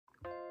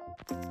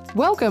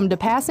Welcome to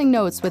Passing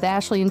Notes with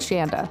Ashley and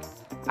Shanda.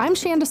 I'm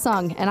Shanda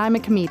Sung, and I'm a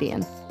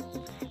comedian.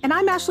 And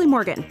I'm Ashley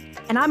Morgan,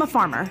 and I'm a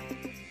farmer.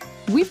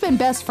 We've been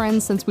best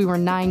friends since we were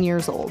 9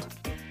 years old.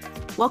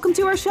 Welcome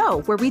to our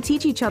show, where we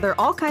teach each other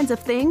all kinds of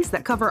things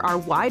that cover our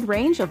wide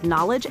range of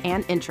knowledge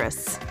and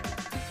interests.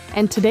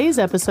 And today's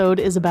episode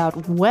is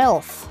about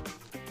wealth.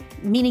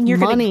 Meaning you're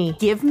going to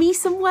give me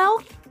some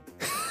wealth?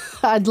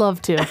 I'd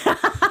love to.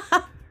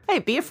 Hey,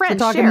 be a friend.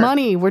 We're talking share.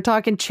 money. We're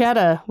talking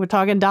cheddar. We're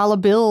talking dollar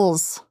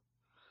bills.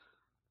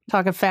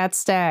 Talking fat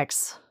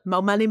stacks.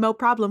 Mo money, mo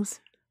problems.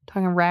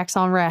 Talking racks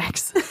on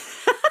racks.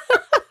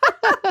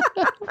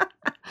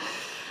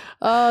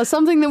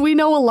 Something that we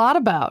know a lot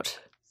about.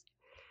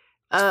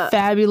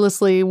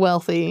 Fabulously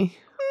wealthy.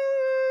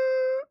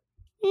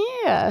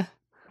 Yeah.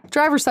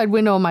 Driver's side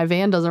window of my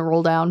van doesn't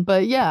roll down,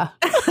 but yeah.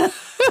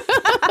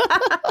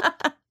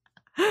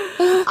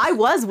 I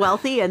was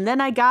wealthy and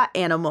then I got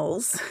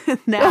animals.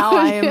 Now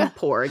I am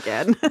poor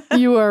again.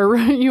 You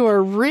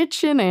are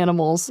rich in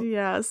animals.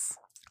 Yes.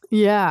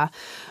 Yeah.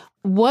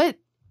 What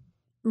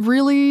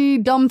really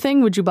dumb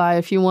thing would you buy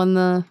if you won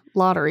the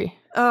lottery?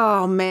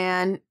 Oh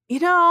man.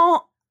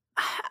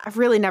 I've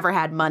really never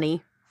had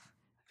money.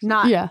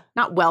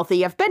 Not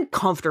wealthy. I've been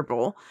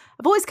comfortable.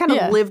 I've always kind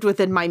of lived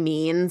within my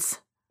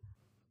means.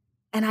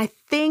 And I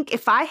think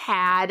if I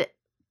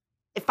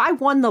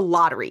won the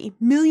lottery,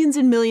 millions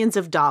and millions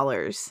of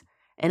dollars,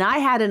 and I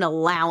had an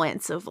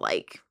allowance of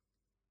like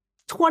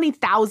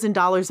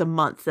 $20,000 a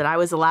month that I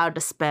was allowed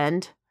to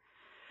spend.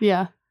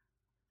 Yeah.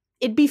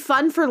 It'd be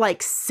fun for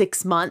like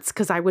 6 months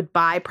because I would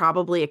buy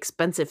probably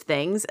expensive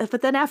things.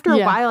 But then after a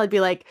while, I'd be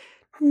like,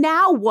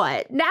 now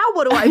what? Now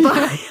what do I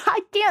buy?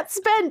 I can't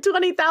spend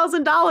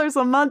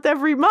 $20,000 a month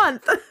every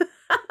month.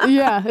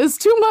 Yeah, it's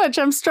too much.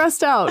 I'm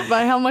stressed out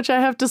by how much I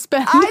have to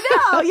spend.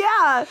 I know,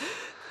 yeah.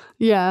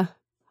 Yeah,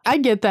 I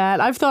get that.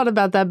 I've thought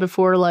about that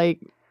before.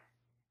 Like,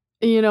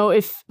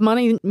 if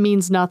money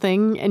means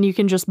nothing and you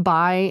can just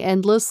buy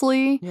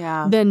endlessly,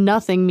 then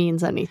nothing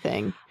means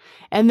anything.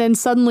 And then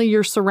suddenly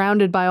you're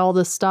surrounded by all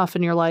this stuff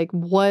and you're like,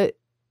 what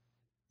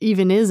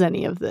even is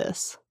any of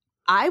this?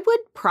 I would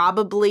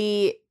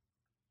probably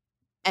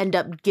end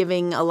up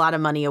giving a lot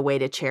of money away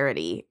to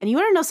charity. And you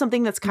want to know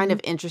something that's kind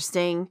of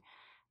interesting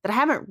that I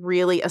haven't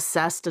really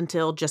assessed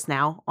until just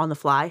now on the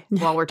fly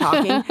while we're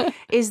talking,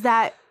 is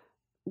that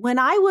when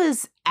I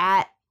was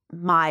at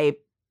my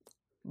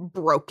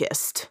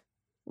brokest,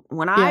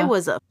 when I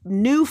was a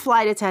new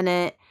flight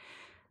attendant,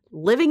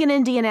 living in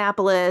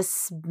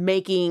Indianapolis,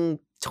 making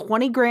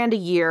 20 grand a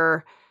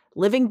year,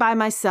 living by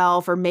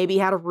myself, or maybe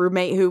had a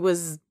roommate who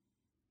was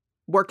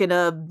working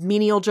a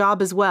menial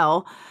job as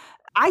well,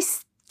 I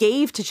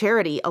gave to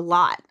charity a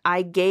lot.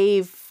 I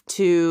gave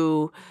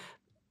to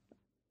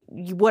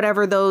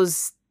whatever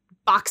those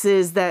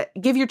boxes that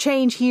give your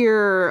change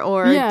here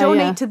or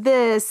donate to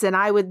this. And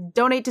I would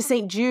donate to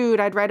St.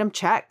 Jude. I'd write them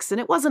checks. And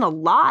it wasn't a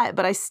lot,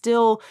 but I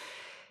still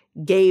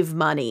gave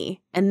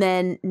money. And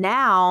then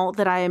now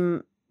that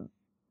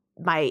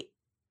my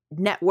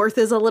net worth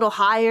is a little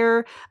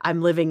higher,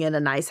 I'm living in a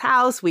nice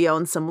house. We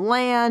own some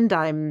land.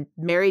 I'm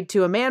married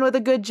to a man with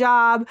a good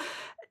job.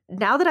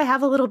 Now that I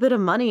have a little bit of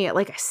money,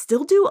 I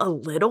still do a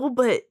little,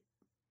 but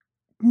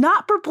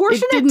not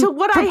proportionate to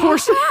what I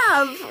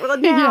have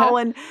now.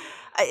 And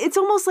it's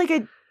almost like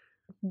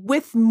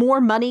with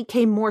more money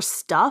came more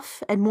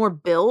stuff and more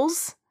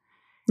bills.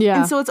 Yeah.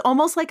 And so it's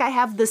almost like I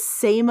have the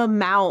same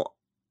amount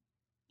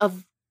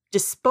of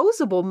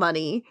disposable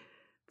money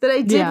that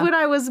I did when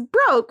I was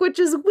broke, which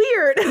is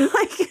weird.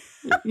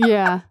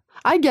 Yeah.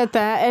 I get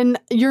that. And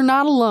you're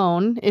not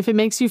alone if it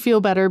makes you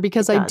feel better,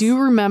 because I do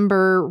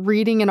remember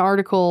reading an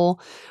article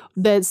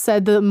that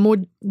said the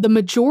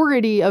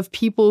majority of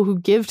people who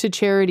give to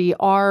charity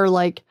are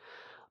like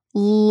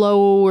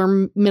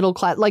lower middle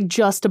class, like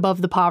just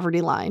above the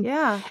poverty line.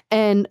 Yeah.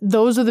 And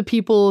those are the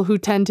people who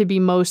tend to be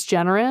most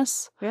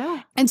generous.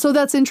 Yeah. And so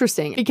that's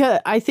interesting, because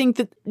I think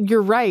that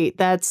you're right.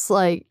 That's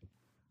like,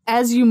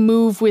 as you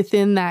move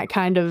within that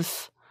kind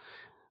of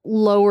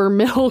lower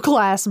middle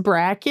class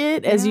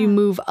bracket, as you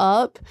move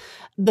up,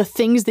 the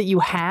things that you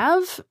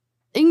have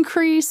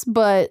increase,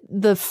 but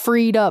the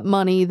freed up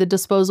money, the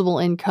disposable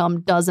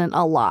income doesn't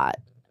a lot.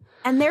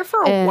 And there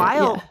for a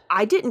while,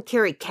 I didn't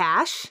carry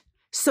cash.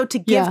 So to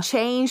give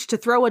change, to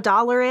throw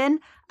 $1 in,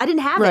 I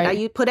didn't have it.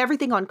 I put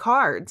everything on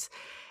cards.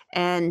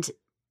 And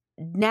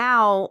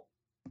now,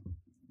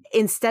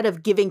 instead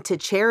of giving to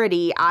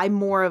charity, I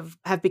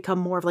have become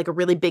more of like a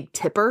really big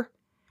tipper.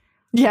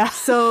 Yeah.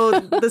 So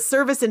the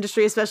service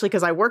industry, especially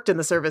because I worked in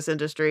the service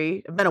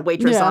industry, I've been a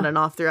waitress on and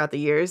off throughout the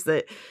years,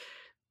 that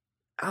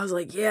I was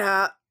like,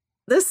 yeah,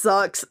 this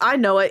sucks. I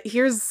know it.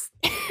 Here's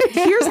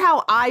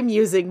how I'm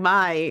using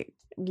my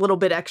little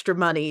bit extra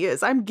money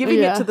is I'm giving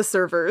it to the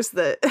servers.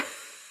 That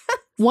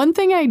one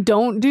thing I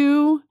don't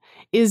do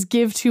is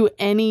give to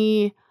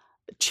any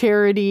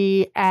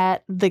charity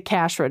at the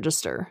cash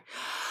register.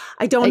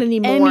 I don't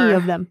anymore. Any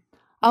of them.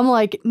 I'm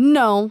like,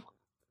 no,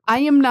 I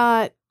am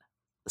not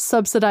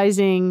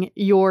subsidizing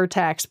your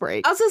tax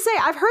break. I was going to say,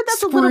 I've heard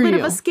that's a little bit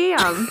of a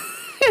scam.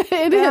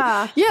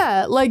 Yeah.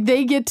 Yeah, like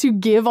they get to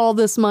give all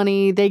this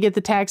money, they get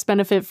the tax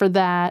benefit for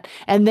that,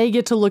 and they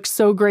get to look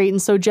so great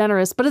and so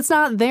generous, but it's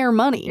not their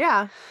money.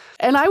 Yeah.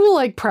 And I will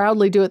like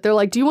proudly do it. They're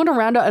like, do you want to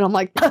round up? And I'm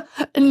like,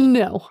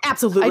 no,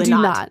 Absolutely I do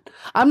not.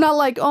 I'm not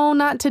like, oh,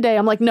 not today.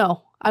 I'm like,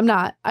 no, I'm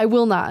not. I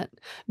will not,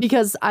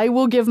 because I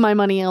will give my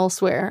money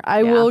elsewhere.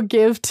 I will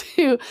give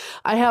to,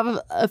 I have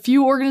a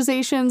few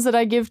organizations that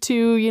I give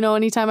to, you know,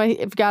 anytime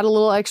I've got a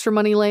little extra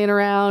money laying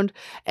around.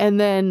 And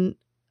then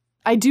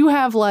I do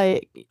have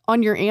like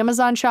on your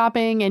Amazon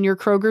shopping and your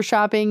Kroger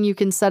shopping, you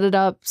can set it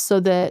up so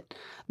that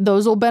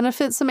those will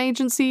benefit some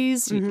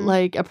agencies,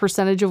 like a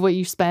percentage of what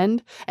you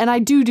spend. And I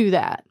do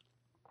that.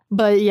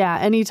 But yeah,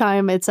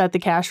 anytime it's at the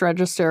cash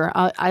register,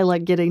 I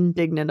like get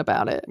indignant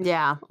about it.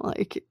 Yeah.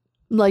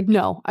 Like,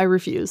 no, I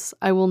refuse.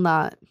 I will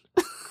not.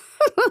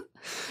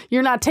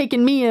 You're not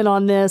taking me in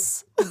on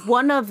this.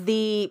 One of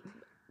the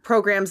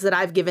programs that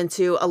I've given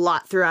to a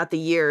lot throughout the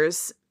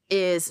years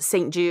is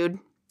St. Jude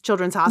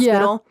Children's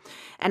Hospital. Yeah.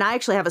 And I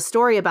actually have a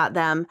story about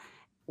them.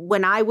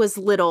 When I was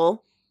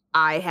little,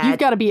 You've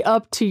got to be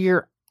up to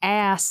your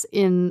ass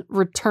in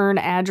return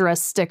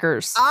address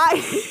stickers.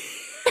 I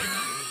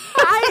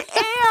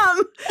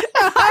am.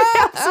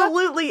 I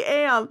absolutely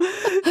am.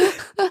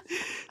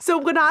 So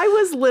when I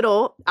was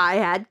little, I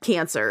had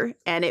cancer,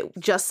 and it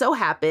just so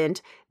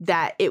happened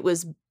that it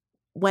was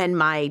when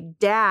my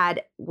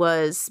dad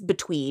was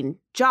between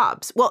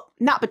jobs. Well,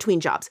 not between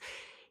jobs.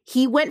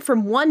 He went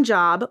from one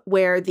job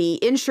where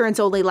the insurance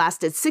only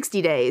lasted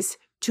 60 days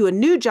to a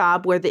new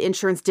job where the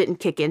insurance didn't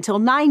kick in till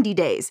 90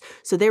 days.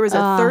 So there was a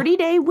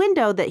 30-day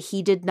window that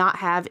he did not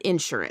have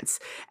insurance.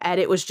 And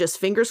it was just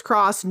fingers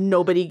crossed,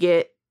 nobody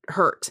get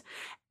hurt.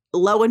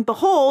 Lo and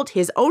behold,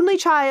 his only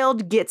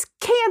child gets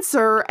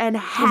cancer and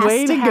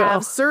has to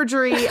have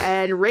surgery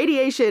and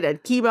radiation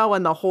and chemo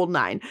and the whole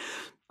nine.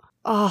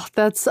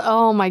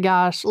 Oh my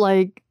gosh.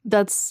 Like,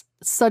 that's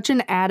such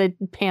an added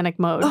panic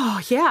mode.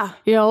 Oh, yeah.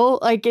 You know,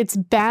 like it's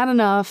bad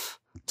enough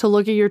to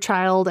look at your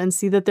child and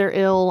see that they're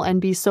ill and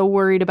be so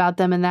worried about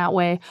them in that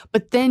way.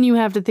 But then you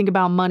have to think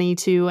about money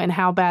too and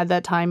how bad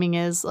that timing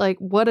is. Like,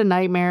 what a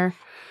nightmare.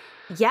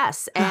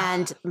 Yes.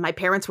 And my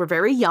parents were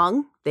very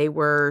young. They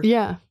were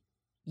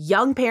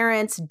young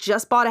parents,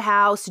 just bought a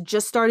house,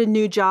 just started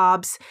new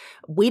jobs.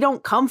 We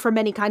don't come from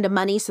any kind of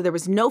money, so there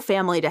was no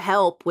family to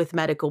help with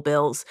medical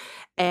bills.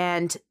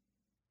 And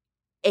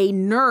a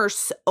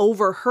nurse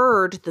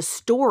overheard the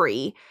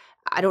story.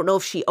 I don't know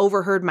if she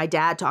overheard my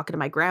dad talking to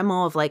my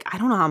grandma of like, I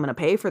don't know how I'm going to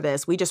pay for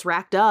this. We just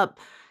racked up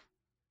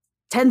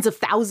tens of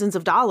thousands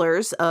of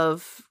dollars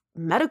of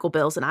medical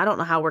bills, and I don't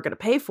know how we're going to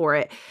pay for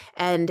it.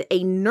 And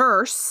a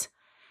nurse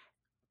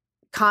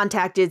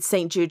contacted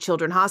St. Jude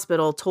Children's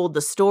Hospital, told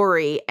the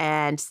story,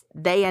 and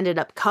they ended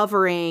up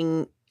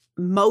covering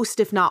most,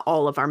 if not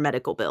all, of our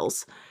medical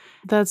bills.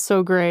 That's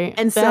so great.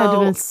 And that had to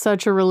have been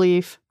such a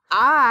relief.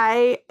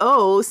 I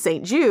owe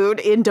St. Jude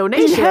in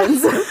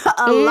donations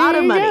a lot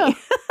of money.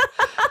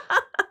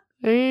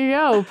 There you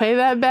go. Pay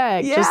that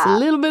back. Yeah. Just a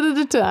little bit at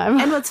a time.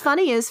 And what's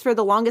funny is for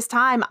the longest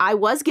time, I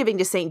was giving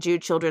to St.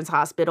 Jude Children's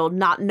Hospital,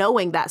 not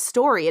knowing that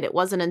story. And it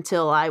wasn't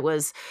until I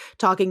was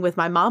talking with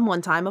my mom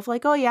one time of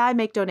like, oh, yeah, I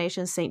make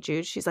donations to St.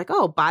 Jude. She's like,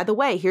 oh, by the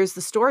way, here's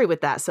the story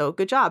with that. So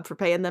good job for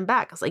paying them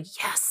back. I was like,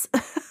 yes.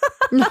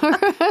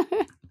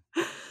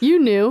 You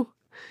knew.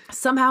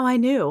 Somehow I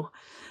knew.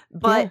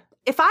 But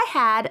if I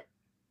had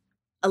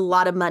a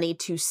lot of money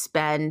to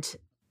spend,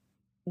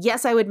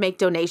 yes, I would make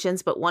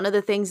donations, but one of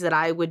the things that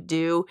I would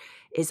do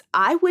is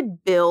I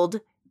would build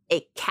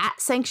a cat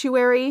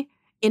sanctuary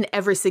in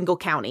every single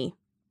county.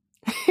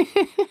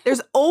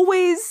 There's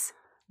always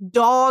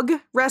dog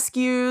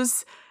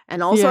rescues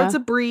and all sorts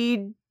of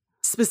breed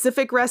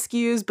specific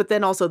rescues, but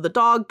then also the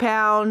dog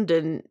pound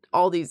and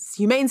all these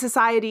humane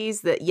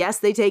societies that, yes,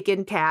 they take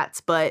in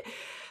cats, but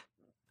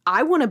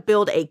I want to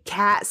build a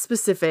cat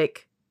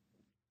specific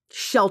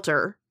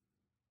shelter.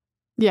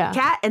 Yeah.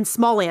 Cat and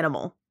small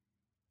animal.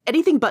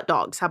 Anything but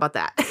dogs. How about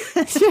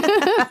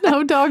that?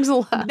 No dogs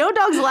allowed. No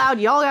dogs allowed.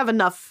 Y'all have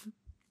enough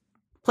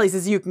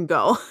places you can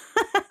go.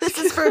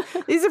 These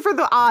are for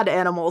the odd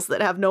animals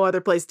that have no other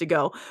place to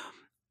go.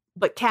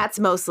 But cats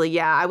mostly,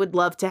 yeah. I would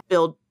love to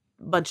build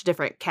a bunch of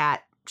different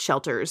cat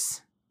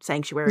shelters,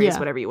 sanctuaries,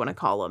 whatever you want to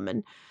call them,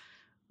 and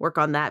work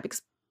on that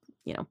because,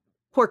 you know,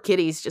 poor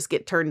kitties just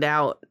get turned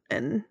out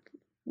and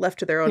left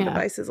to their own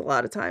devices a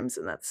lot of times,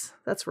 and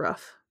that's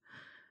rough.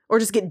 Or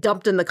just get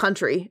dumped in the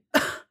country.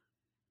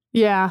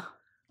 Yeah.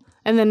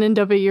 And then end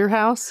up at your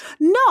house?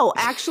 No,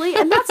 actually.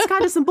 And that's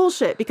kind of some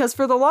bullshit because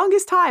for the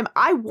longest time,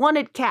 I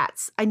wanted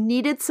cats. I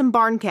needed some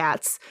barn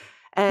cats.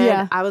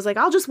 And I was like,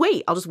 I'll just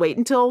wait. I'll just wait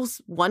until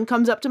one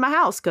comes up to my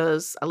house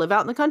because I live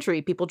out in the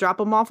country. People drop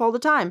them off all the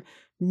time.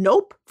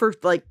 Nope. For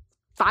like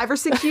 5 or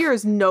 6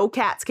 years, no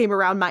cats came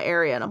around my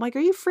area. And I'm like, are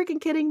you freaking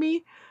kidding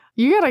me?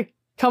 You got to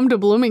come to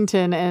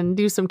Bloomington and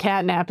do some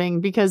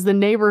catnapping because the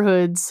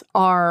neighborhoods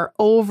are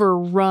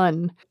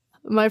overrun.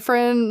 My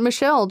friend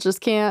Michelle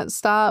just can't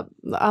stop.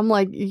 I'm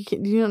like, you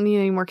don't need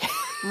any more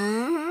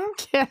cats.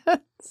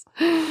 cats.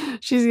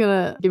 She's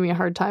gonna give me a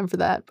hard time for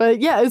that. But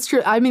yeah, it's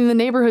true. I mean, the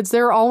neighborhoods,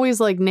 there are always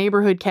like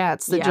neighborhood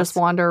cats that just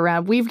wander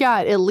around. We've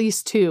got at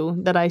least 2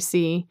 that I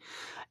see.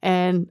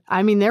 And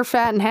I mean, they're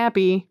fat and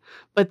happy,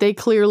 but they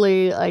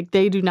clearly, like,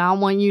 they do not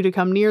want you to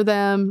come near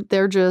them.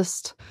 They're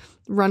just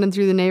running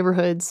through the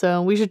neighborhood.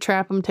 So we should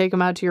trap them, take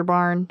them out to your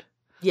barn.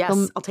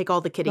 Yes, I'll take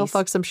all the kitties. They'll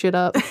fuck some shit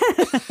up.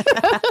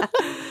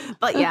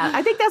 But yeah,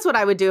 I think that's what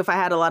I would do if I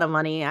had a lot of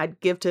money. I'd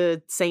give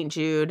to St.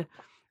 Jude.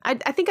 I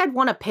think I'd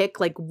want to pick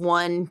like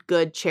one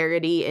good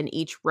charity in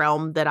each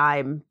realm that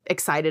I'm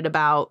excited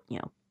about, you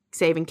know,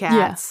 saving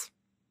cats.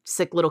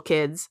 Sick little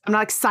kids. I'm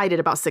not excited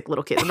about sick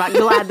little kids. I'm not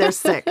glad they're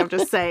sick. I'm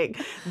just saying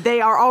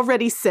they are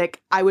already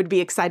sick. I would be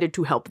excited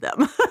to help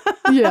them.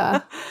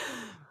 Yeah.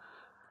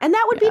 And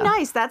that would be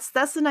nice. That's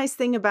the nice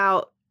thing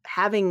about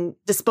having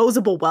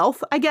disposable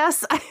wealth, I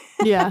guess.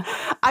 Yeah.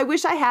 I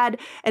wish I had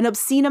an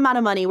obscene amount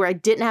of money where I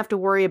didn't have to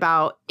worry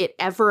about it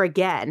ever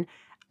again.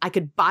 I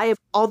could buy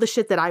all the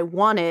shit that I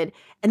wanted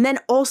and then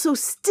also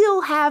still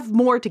have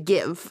more to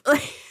give.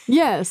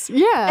 Yes.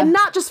 Yeah. And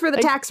not just for the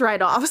tax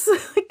write-offs,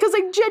 because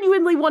I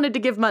genuinely wanted to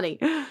give money.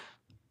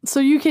 So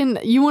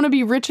you want to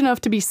be rich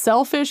enough to be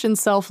selfish and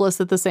selfless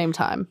at the same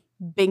time.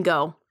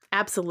 Bingo.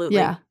 Absolutely.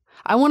 Yeah.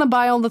 I want to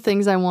buy all the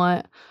things I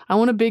want. I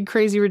want a big,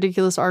 crazy,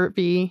 ridiculous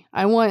RV.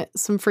 I want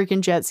some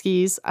freaking jet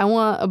skis. I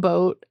want a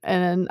boat.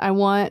 And I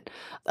want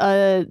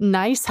a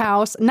nice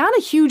house. Not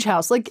a huge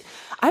house. Like,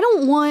 I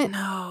don't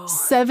want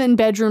 7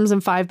 bedrooms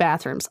and 5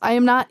 bathrooms. I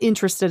am not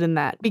interested in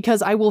that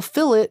because I will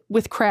fill it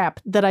with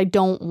crap that I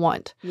don't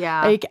want.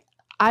 Yeah. Like,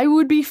 I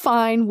would be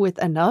fine with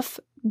enough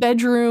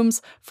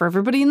bedrooms for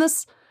everybody in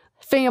this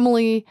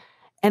family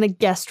and a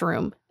guest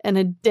room and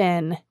a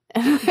den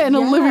and a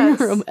living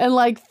room. And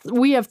like,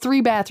 we have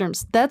 3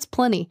 bathrooms. That's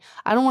plenty.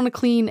 I don't want to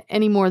clean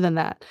any more than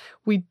that.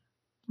 We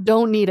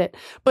don't need it.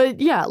 But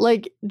yeah,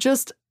 like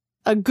just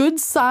a good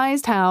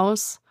sized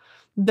house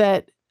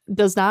that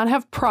does not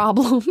have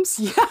problems.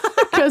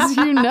 Because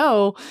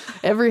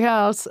every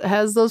house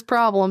has those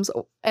problems.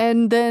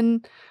 And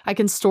then I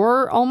can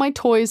store all my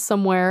toys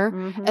somewhere.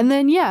 Mm-hmm. And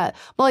then,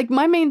 like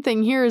my main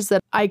thing here is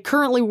that I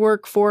currently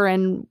work for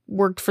and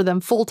worked for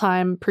them full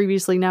time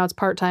previously. Now it's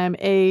part time,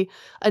 a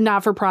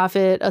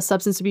not-for-profit, a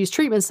substance abuse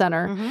treatment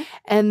center. Mm-hmm.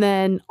 And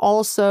then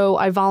also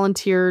I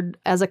volunteered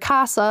as a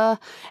CASA.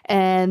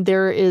 And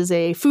there is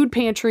a food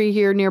pantry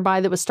here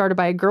nearby that was started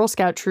by a Girl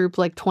Scout troop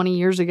like 20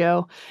 years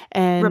ago.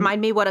 And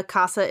remind me what a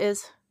CASA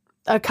is.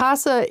 A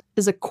CASA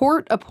is a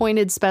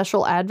court-appointed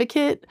special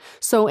advocate.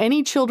 So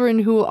any children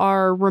who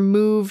are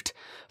removed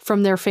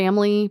from their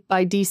family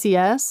by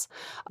DCS.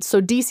 So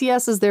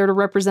DCS is there to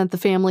represent the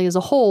family as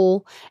a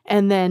whole,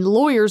 and then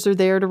lawyers are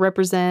there to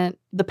represent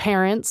the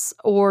parents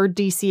or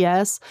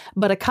DCS.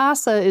 But a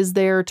CASA is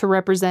there to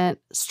represent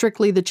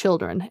strictly the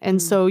children.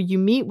 And so you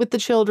meet with the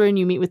children,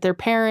 you meet with their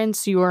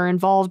parents, you are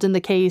involved in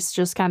the case,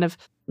 just kind of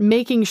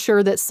making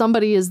sure that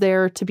somebody is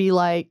there to be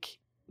like,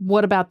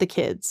 what about the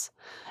kids?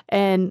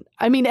 And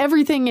I mean,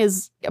 everything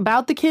is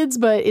about the kids,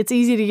 but it's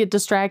easy to get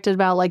distracted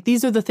about like,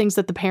 these are the things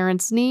that the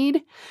parents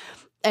need.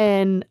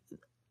 And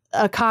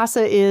a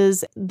CASA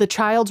is the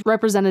child's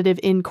representative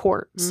in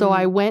court. So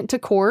I went to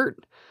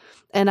court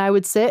and I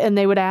would sit and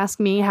they would ask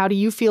me, how do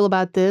you feel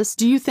about this?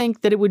 Do you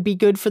think that it would be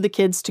good for the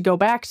kids to go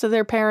back to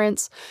their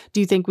parents? Do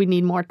you think we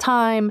need more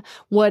time?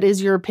 What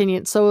is your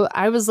opinion? So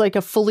I was like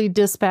a fully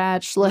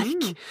dispatched,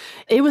 like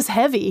it was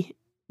heavy.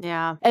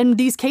 Yeah. And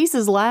these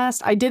cases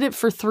I did it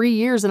for 3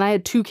 years and I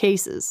had 2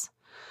 cases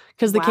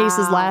because the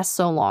cases last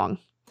so long.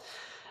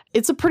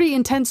 It's a pretty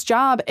intense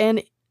job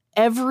and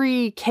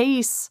every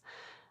case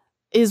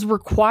is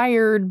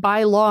required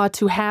by law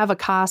to have a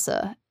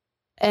CASA.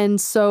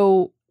 And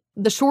so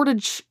the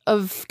shortage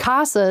of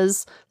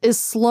CASAs is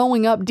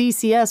slowing up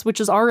DCS, which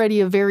is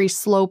already a very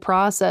slow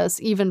process,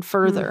 even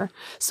further.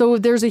 So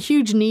there's a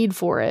huge need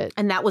for it.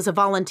 And that was a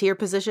volunteer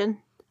position?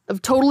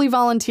 Totally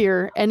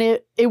volunteer. And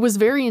it was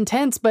very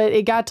intense, but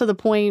it got to the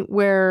point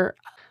where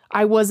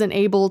I wasn't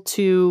able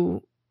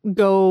to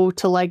go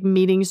to like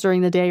meetings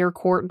during the day or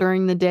court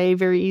during the day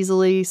very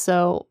easily.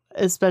 So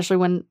especially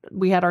when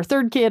we had our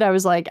 3rd kid, I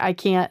was like, I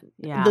can't,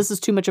 this is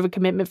too much of a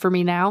commitment for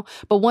me now.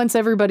 But once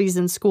everybody's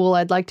in school,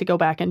 I'd like to go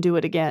back and do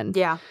it again.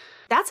 Yeah.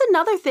 That's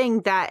another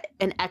thing that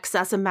an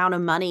excess amount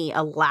of money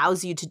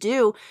allows you to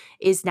do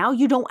is now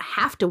you don't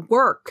have to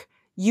work.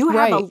 You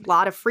have a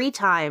lot of free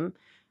time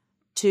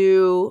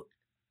to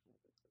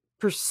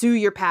pursue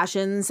your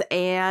passions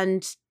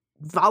and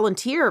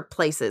volunteer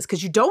places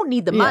because you don't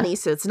need the money.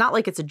 So it's not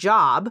like it's a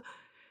job.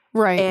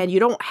 Right. And you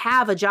don't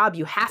have a job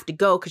you have to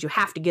go because you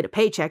have to get a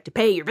paycheck to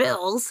pay your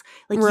bills.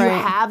 Like you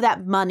have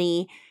that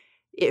money.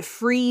 It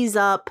frees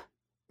up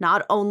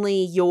not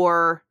only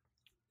your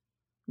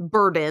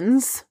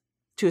burdens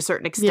to a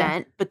certain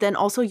extent, but then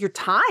also your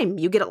time.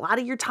 You get a lot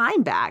of your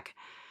time back.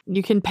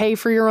 You can pay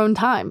for your own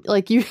time.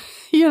 Like you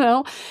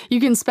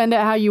can spend it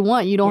how you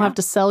want. You don't have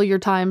to sell your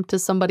time to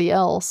somebody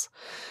else.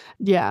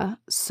 Yeah.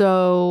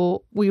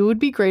 So we would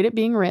be great at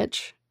being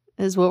rich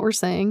is what we're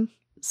saying.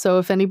 So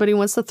if anybody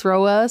wants to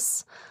throw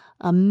us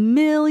 $1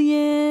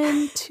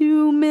 million,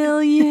 $2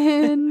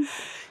 million,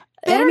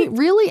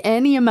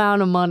 any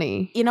amount of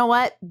money. You know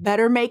what?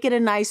 Better make it a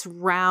nice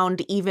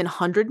round, even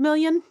 100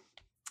 million.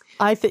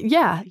 I think,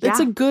 yeah, that's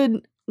a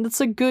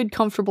good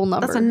comfortable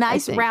number. That's a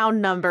nice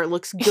round number.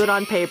 Looks good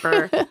on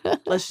paper.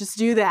 Let's just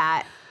do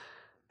that.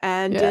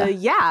 And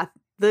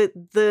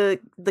the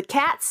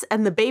cats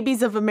and the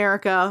babies of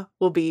America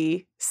will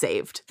be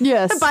saved.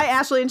 Yes. By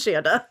Ashley and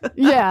Shanda.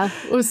 Yeah.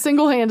 It was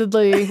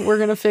single-handedly, we're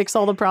going to fix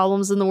all the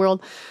problems in the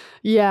world.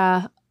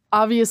 Yeah.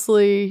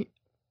 Obviously,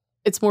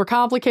 it's more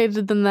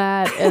complicated than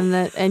that.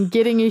 And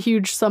getting a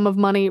huge sum of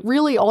money,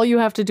 really all you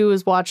have to do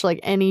is watch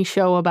like any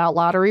show about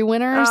lottery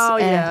winners. Oh,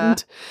 yeah.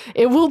 And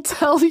it will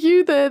tell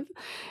you that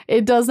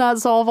it does not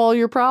solve all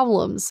your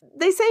problems.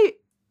 They say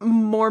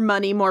more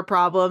money, more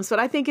problems, but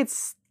I think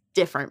it's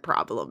different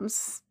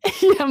problems.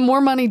 Yeah, more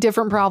money,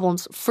 different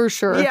problems, for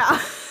sure.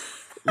 Yeah.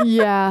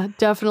 Yeah,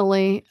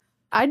 definitely.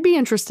 I'd be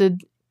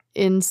interested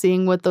in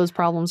seeing what those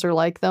problems are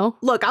like, though.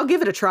 Look, I'll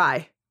give it a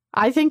try.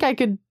 I think I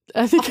could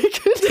handle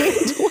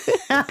it.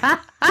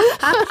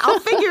 I'll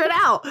figure it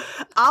out.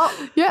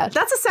 Yeah.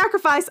 That's a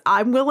sacrifice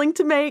I'm willing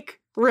to make,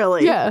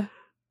 really. Yeah.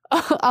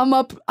 I'm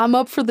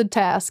up for the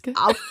task.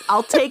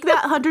 I'll take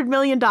that $100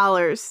 million.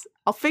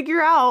 I'll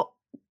figure out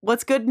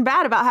what's good and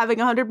bad about having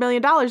 $100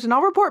 million, and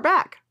I'll report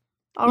back.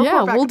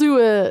 We'll do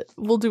a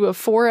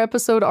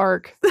 4-episode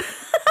arc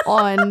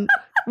on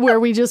where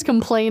we just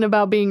complain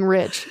about being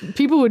rich.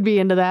 People would be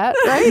into that,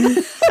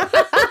 right?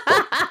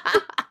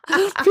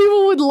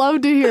 People would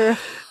love to hear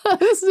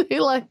us be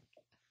like,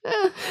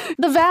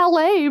 the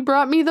valet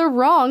brought me the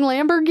wrong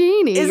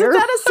Lamborghini. Isn't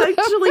that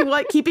essentially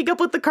what Keeping Up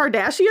with the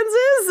Kardashians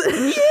is?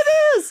 It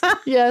is.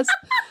 Yes.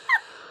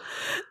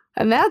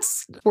 And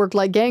that's worked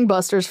like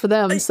gangbusters for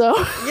them, so.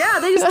 Yeah,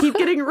 they just keep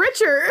getting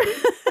richer.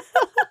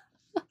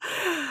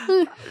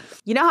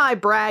 You know how I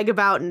brag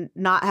about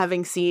not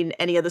having seen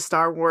any of the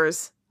Star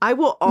Wars? I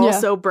will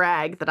also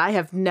brag that I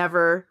have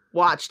never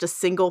watched a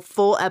single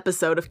full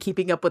episode of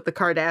Keeping Up with the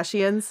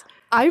Kardashians.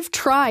 I've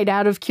tried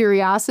out of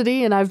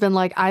curiosity, and I've been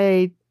like,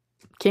 I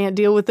can't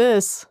deal with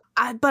this.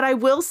 But I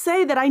will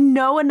say that I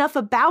know enough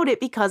about it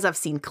because I've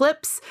seen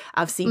clips,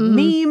 I've seen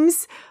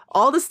memes,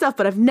 all the stuff,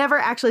 but I've never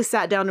actually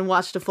sat down and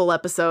watched a full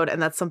episode,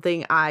 and that's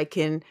something I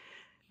can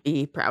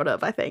be proud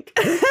of, I think.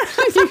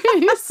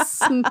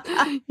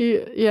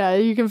 Yeah,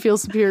 you can feel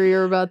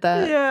superior about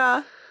that.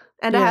 Yeah.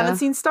 And I haven't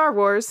seen Star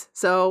Wars,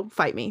 so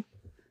fight me.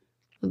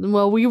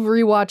 Well, we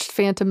rewatched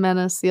Phantom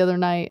Menace the other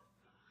night.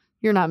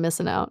 You're not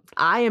missing out.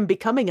 I am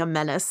becoming a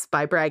menace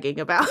by bragging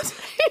about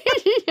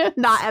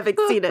not having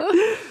seen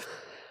it.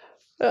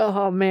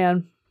 Oh,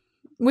 man.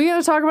 We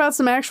gonna talk about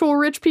some actual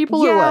rich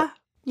people or what?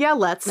 Yeah,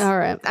 let's. All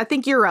right. I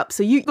think you're up,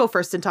 so you go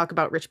first and talk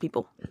about rich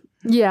people.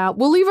 Yeah,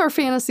 we'll leave our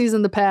fantasies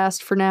in the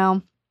past for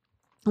now.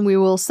 We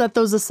will set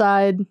those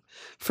aside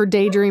for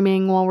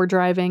daydreaming while we're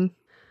driving.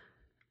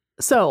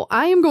 So,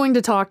 I am going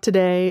to talk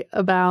today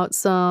about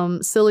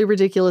some silly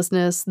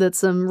ridiculousness that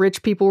some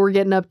rich people were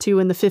getting up to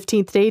in the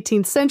 15th to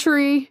 18th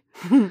century.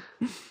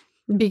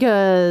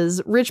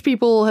 Because rich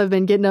people have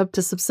been getting up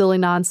to some silly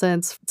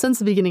nonsense since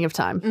the beginning of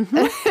time.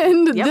 Mm-hmm.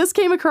 And this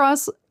came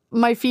across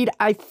my feed,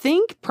 I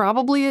think,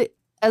 probably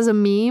as a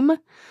meme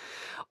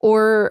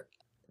or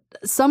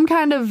some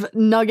kind of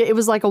nugget. It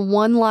was like a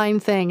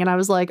one-line thing. And I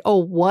was like, oh,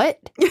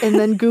 what? And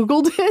then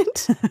Googled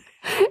it.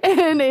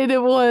 And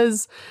it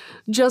was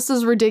just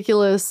as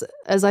ridiculous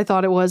as I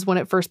thought it was when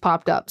it first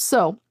popped up.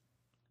 So,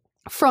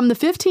 from the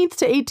 15th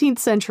to 18th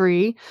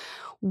century,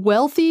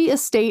 wealthy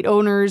estate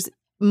owners,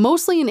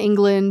 mostly in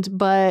England,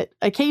 but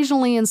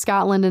occasionally in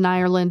Scotland and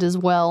Ireland as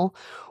well,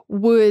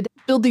 would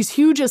build these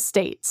huge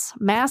estates,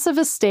 massive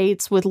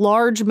estates with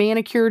large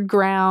manicured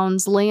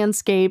grounds,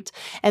 landscaped,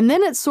 and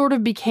then it sort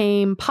of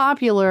became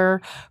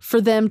popular for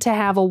them to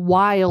have a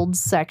wild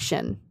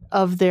section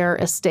of their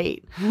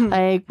estate,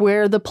 like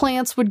where the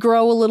plants would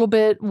grow a little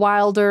bit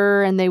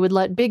wilder and they would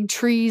let big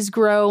trees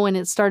grow and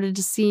it started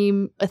to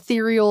seem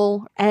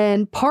ethereal.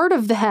 And part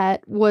of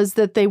that was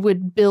that they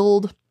would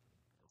build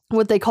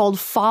what they called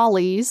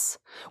follies,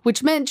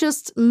 which meant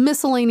just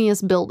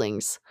miscellaneous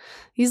buildings.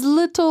 These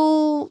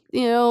little,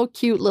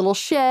 cute little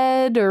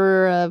shed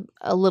or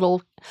a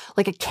little,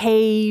 like a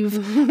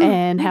cave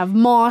and have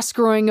moss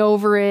growing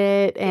over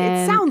it. And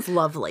it sounds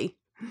lovely.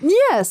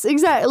 Yes,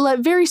 exactly. Like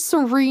very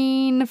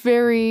serene,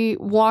 very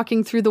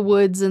walking through the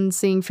woods and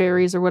seeing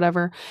fairies or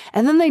whatever.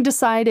 And then they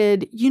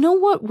decided, you know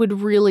what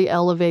would really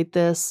elevate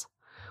this?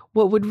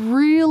 What would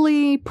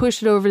really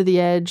push it over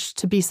the edge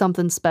to be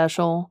something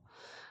special?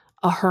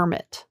 A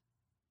hermit.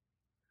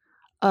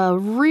 A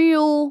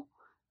real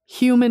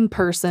human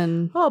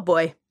person. Oh,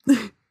 boy.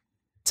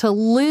 To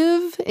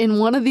live in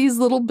one of these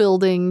little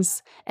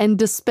buildings and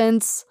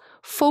dispense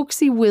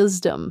folksy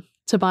wisdom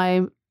to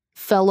my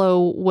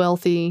fellow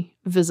wealthy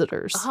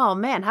visitors. Oh,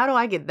 man. How do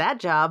I get that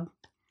job?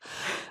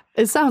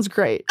 It sounds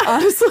great,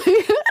 honestly.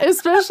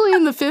 Especially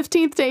in the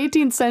 15th to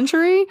 18th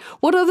century.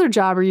 What other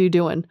job are you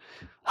doing?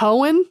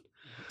 Hoeing?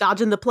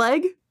 Dodging the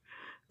plague?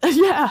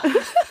 Yeah.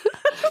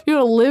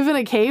 Live in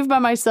a cave by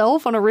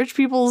myself on a rich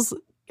people's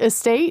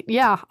estate?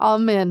 Yeah,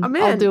 I'm in. I'm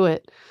I'll in. do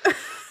it.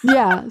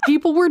 Yeah,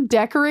 people were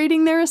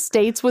decorating their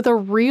estates with a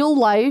real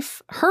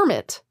life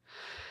hermit.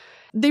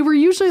 They were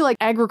usually like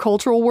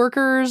agricultural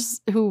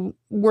workers who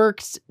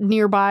worked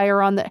nearby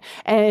or on the,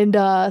 and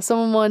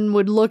someone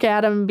would look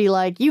at them and be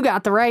like, "You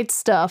got the right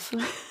stuff."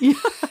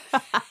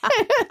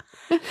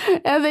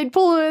 And they'd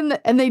pull in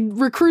and they'd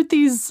recruit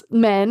these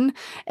men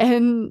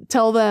and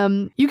tell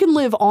them, "You can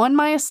live on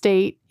my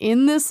estate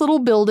in this little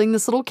building,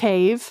 this little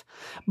cave,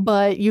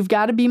 but you've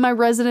got to be my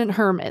resident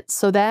hermit.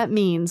 So that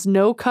means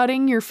no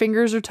cutting your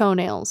fingers or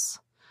toenails,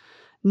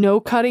 no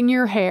cutting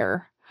your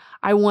hair.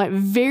 I want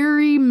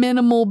very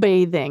minimal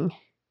bathing.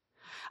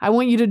 I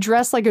want you to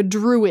dress like a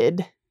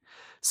druid.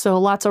 So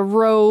lots of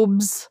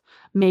robes,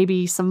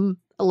 maybe some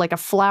like a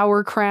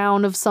flower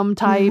crown of some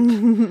type.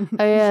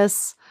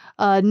 Yes.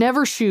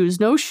 Never shoes,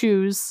 no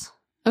shoes.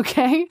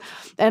 Okay.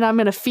 And I'm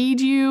going to feed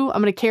you.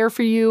 I'm going to care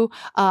for you.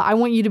 I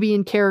want you to be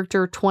in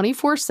character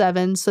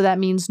 24/7. So that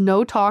means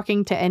no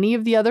talking to any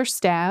of the other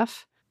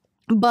staff.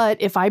 But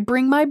if I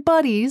bring my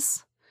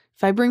buddies,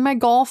 if I bring my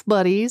golf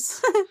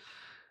buddies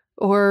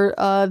or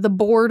the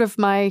board of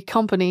my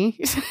company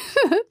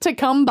to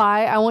come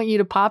by, I want you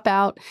to pop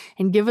out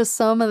and give us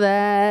some of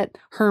that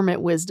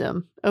hermit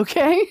wisdom.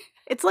 Okay.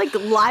 It's like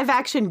live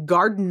action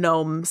garden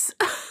gnomes.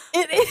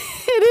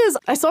 It is.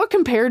 I saw it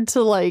compared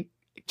to like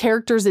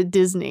characters at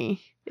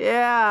Disney.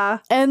 Yeah.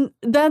 And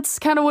that's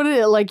kind of what it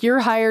is. Like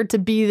you're hired to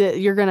be that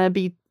you're going to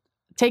be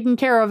taken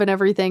care of and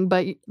everything,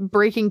 but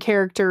breaking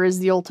character is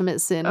the ultimate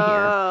sin here.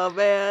 Oh,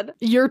 man.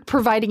 You're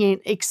providing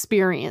an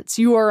experience.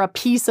 You are a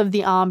piece of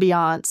the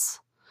ambiance.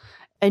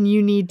 And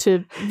you need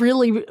to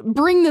really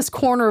bring this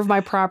corner of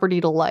my property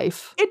to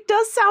life. It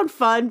does sound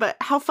fun, but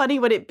how funny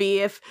would it be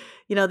if,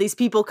 you know, these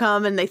people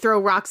come and they throw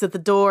rocks at the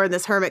door and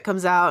this hermit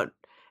comes out. And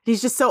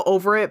he's just so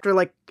over it for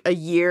like a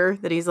year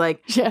that he's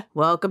like, yeah.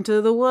 Welcome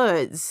to the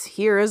woods.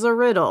 Here is a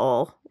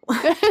riddle.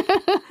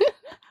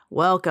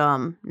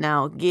 Welcome.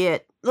 Now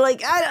get.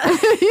 Like,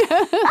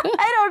 I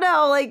don't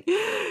know. Like,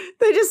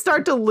 they just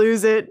start to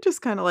lose it.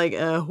 Just kind of like,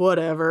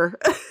 whatever.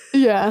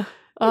 Yeah.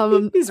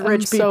 These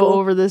rich I'm people. so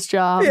over this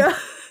job.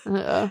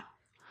 Yeah.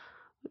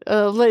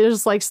 They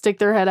just like stick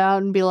their head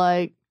out and be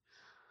like,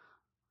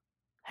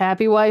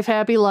 "Happy wife,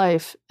 happy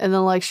life," and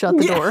then like shut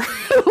the door.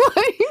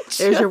 Like,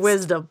 there's your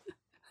wisdom.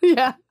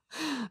 Yeah.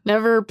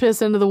 Never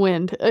piss into the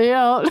wind. You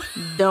know.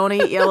 Don't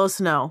eat yellow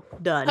snow.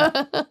 Done.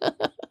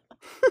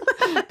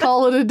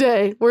 Call it a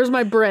day. Where's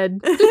my bread?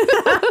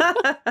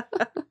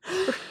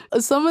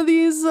 Some of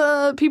these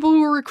people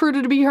who were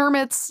recruited to be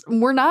hermits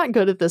were not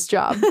good at this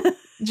job.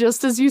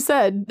 Just as you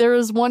said, there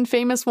was one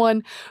famous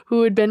one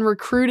who had been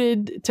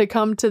recruited to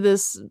come to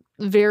this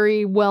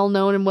very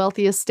well-known and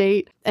wealthy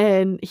estate,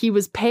 and he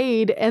was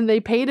paid, and they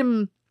paid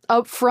him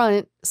up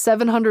front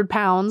 700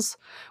 pounds,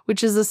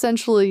 which is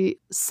essentially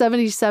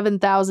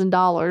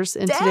 $77,000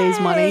 in today's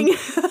money.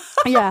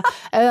 Yeah.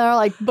 And they're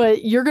like,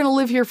 but you're going to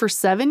live here for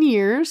 7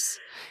 years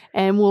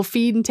and we'll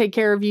feed and take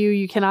care of you.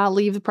 You cannot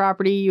leave the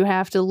property. You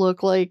have to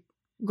look like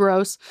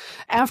gross.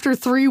 After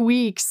 3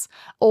 weeks,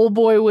 old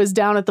boy was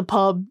down at the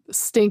pub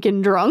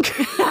stinking drunk.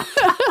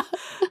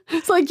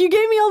 It's like, you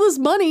gave me all this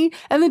money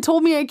and then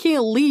told me I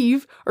can't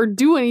leave or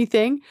do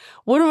anything.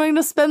 What am I going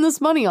to spend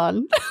this money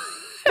on?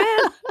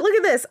 Man, look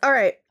at this. All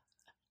right.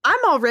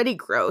 I'm already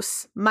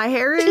gross. My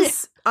hair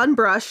is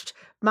unbrushed.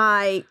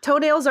 My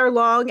toenails are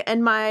long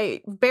and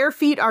my bare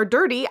feet are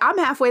dirty. I'm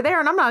halfway there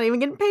and I'm not even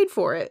getting paid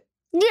for it.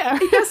 Yeah.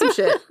 That's some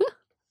shit.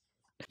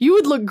 You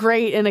would look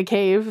great in a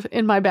cave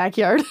in my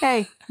backyard.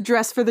 Hey,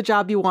 dress for the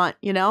job you want,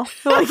 you know?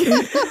 Like,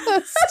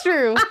 that's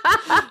true.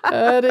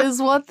 That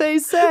is what they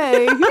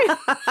say.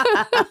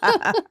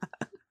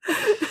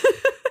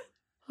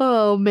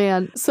 Oh,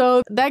 man.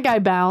 So that guy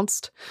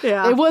bounced.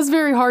 yeah. It was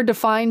very hard to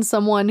find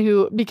someone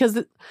who, because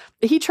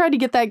he tried to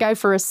get that guy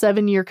for a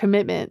 7-year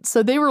commitment.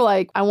 So they were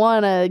like, I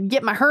want to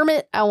get my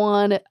hermit. I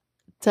want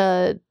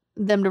them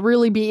to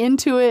really be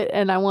into it.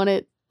 And I want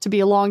it to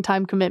be a long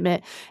time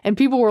commitment. And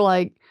people were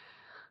like,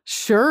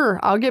 sure,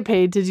 I'll get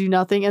paid to do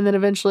nothing. And then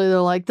eventually they're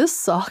like, this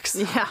sucks.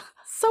 Yeah.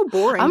 So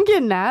boring. I'm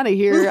getting out of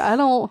here.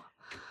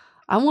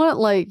 I want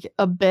like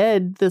a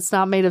bed that's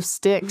not made of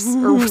sticks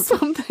or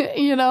something,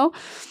 you know?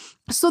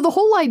 So the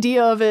whole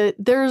idea of it,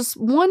 there's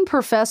one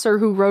professor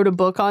who wrote a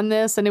book on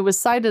this, and it was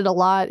cited a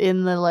lot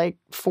in the like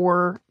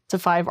 4 to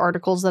 5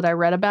 articles that I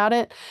read about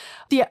it.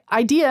 The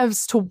idea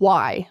as to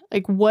why,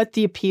 like what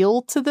the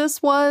appeal to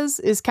this was,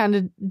 is kind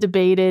of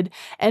debated.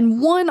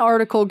 And one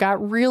article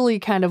got really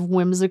kind of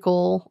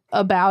whimsical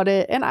about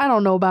it. And I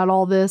don't know about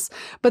all this,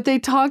 but they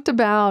talked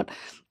about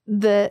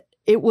that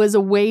it was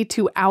a way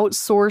to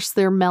outsource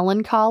their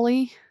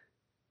melancholy.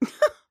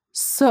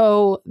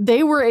 So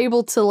they were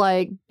able to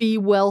like be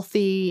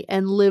wealthy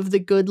and live the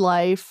good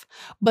life,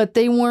 but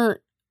they weren't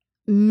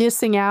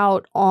missing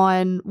out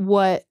on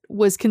what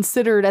was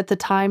considered at the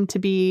time to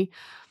be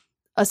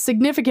a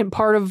significant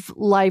part of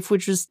life,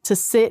 which was to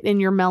sit in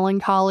your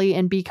melancholy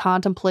and be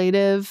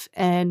contemplative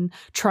and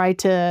try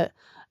to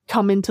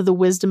come into the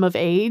wisdom of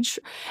age.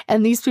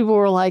 And these people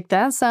were like,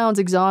 that sounds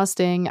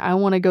exhausting. I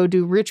want to go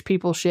do rich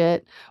people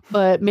shit.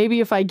 But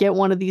maybe if I get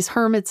one of these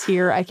hermits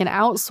here, I can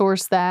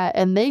outsource that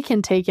and they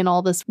can take in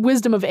all this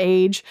wisdom of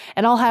age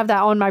and I'll have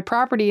that on my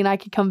property and I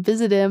can come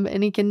visit him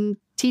and he can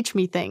teach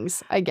me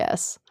things, I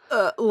guess.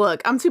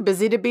 Look, I'm too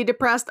busy to be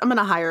depressed. I'm going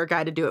to hire a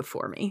guy to do it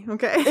for me.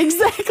 Okay.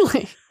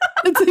 Exactly.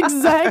 That's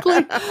exactly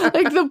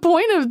like the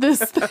point of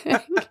this thing.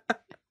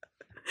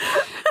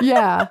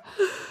 Yeah.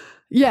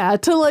 Yeah,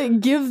 to like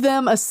give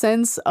them a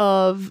sense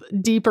of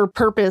deeper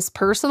purpose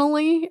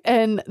personally.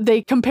 And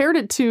they compared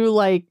it to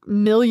like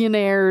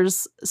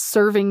millionaires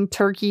serving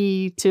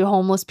turkey to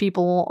homeless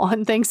people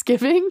on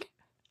Thanksgiving.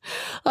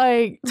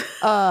 Like,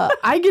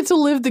 I get to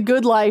live the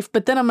good life,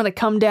 but then I'm going to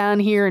come down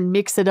here and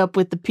mix it up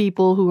with the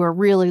people who are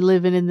really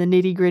living in the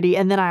nitty gritty.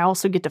 And then I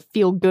also get to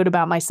feel good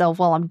about myself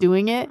while I'm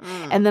doing it.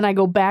 And then I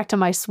go back to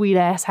my sweet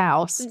ass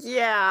house.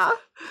 Yeah.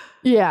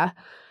 Yeah.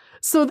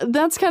 So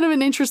that's kind of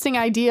an interesting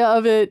idea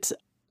of it.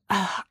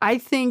 I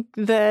think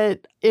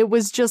that it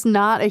was just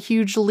not a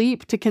huge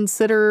leap to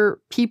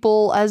consider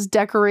people as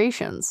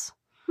decorations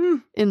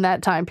in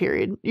that time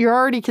period. You're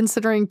already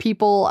considering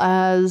people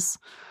as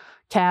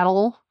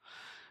cattle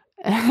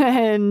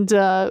and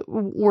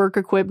work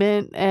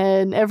equipment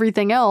and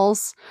everything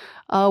else.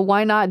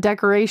 Why not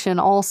decoration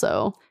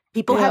also?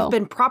 People have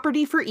been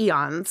property for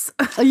eons.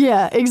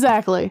 Yeah,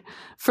 exactly.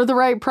 For the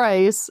right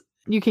price,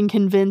 you can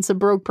convince a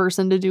broke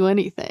person to do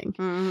anything.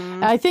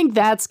 Mm-hmm. I think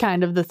that's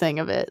kind of the thing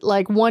of it.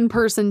 Like one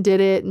person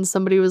did it and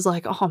somebody was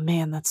like, oh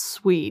man, that's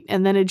sweet.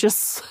 And then it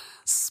just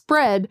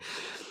spread.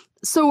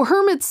 So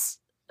hermits,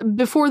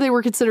 before they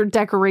were considered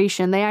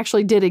decoration, they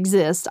actually did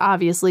exist,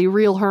 obviously,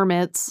 real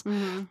hermits.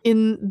 Mm-hmm.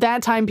 In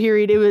that time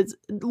period, it was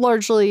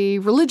largely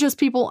religious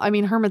people. I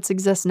mean, hermits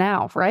exist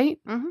now, right?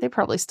 Mm-hmm. They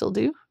probably still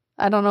do.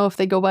 I don't know if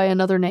they go by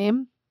another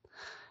name.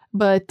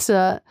 But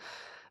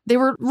they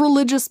were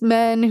religious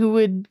men who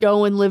would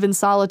go and live in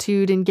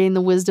solitude and gain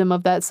the wisdom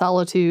of that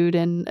solitude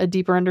and a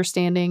deeper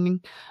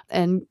understanding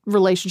and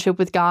relationship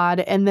with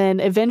God. And then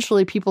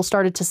eventually people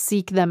started to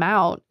seek them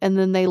out and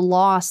then they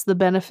lost the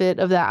benefit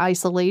of that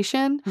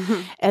isolation.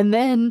 Mm-hmm. And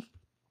then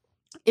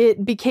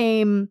it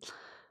became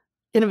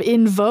kind of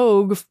in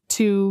vogue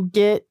to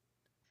get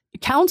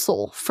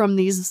counsel from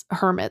these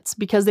hermits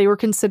because they were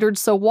considered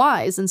so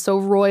wise. And so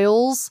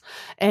royals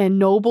and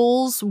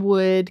nobles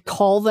would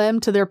call them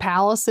to their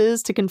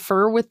palaces to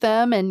confer with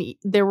them. And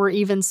there were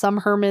even some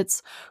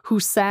hermits who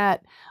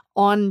sat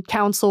on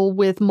council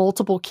with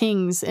multiple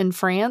kings in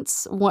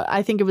France.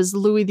 I think it was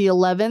Louis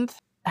XI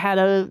had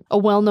a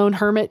well-known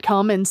hermit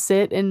come and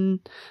sit and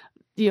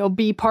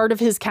be part of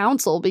his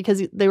council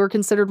because they were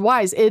considered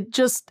wise. It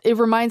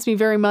reminds me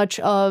very much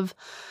of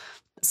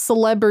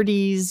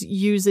celebrities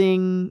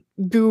using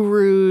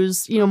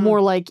gurus,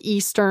 more like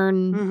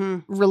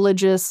Eastern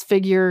religious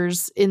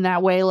figures in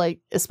that way,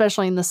 like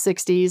especially in the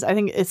 60s. I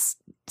think it's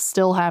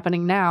still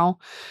happening now.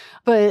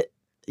 But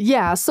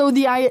yeah, so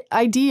the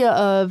idea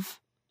of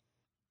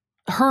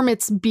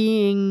hermits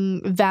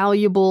being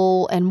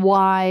valuable and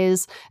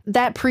wise,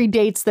 that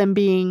predates them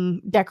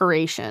being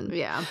decoration.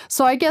 Yeah.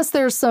 So I guess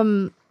there's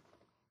some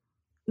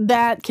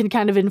that can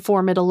kind of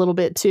inform it a little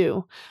bit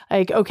too.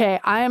 Like,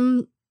 okay,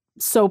 I'm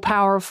so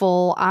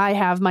powerful. I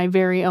have my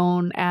very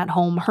own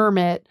at-home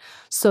hermit.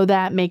 So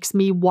that makes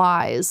me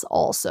wise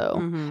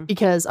also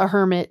because a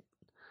hermit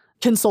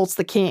consults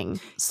the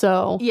king.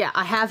 So yeah,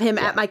 I have him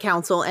at my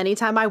council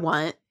anytime I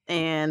want.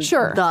 And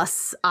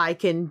thus I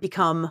can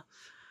become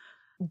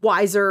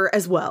wiser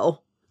as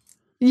well.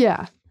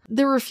 Yeah.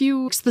 There were a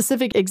few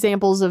specific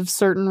examples of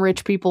certain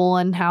rich people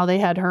and how they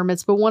had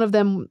hermits, but one of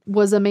them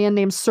was a man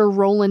named Sir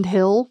Rowland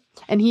Hill,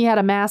 and he had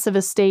a massive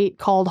estate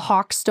called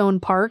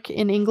Hawkstone Park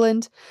in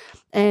England,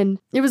 and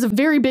it was a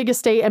very big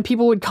estate, and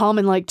people would come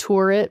and like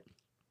tour it,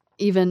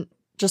 even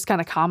just kind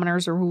of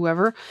commoners or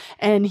whoever,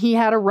 and he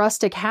had a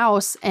rustic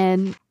house,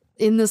 and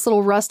in this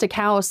little rustic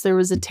house, there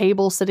was a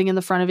table sitting in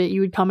the front of it.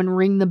 You would come and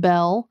ring the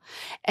bell,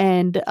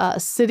 and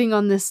sitting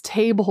on this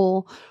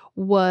table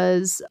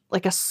was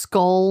like a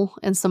skull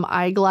and some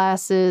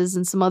eyeglasses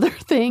and some other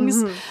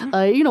things,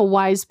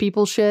 wise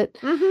people shit.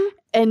 Mm-hmm.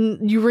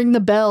 And you ring the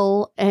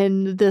bell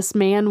and this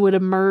man would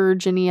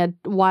emerge and he had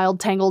wild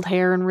tangled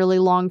hair and really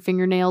long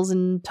fingernails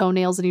and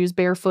toenails and he was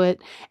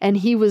barefoot. And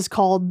he was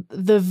called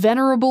the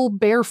Venerable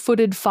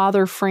Barefooted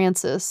Father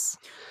Francis.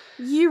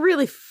 You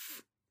really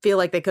feel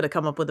like they could have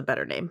come up with a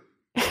better name.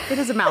 It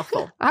is a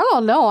mouthful. I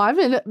don't know. I'm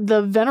in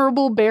the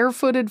Venerable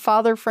Barefooted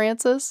Father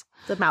Francis.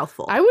 It's a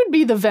mouthful. I would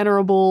be the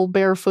Venerable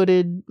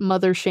Barefooted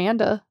Mother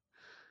Shanda.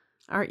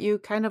 Aren't you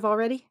kind of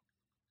already?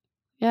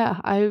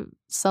 Yeah, I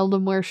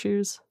seldom wear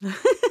shoes.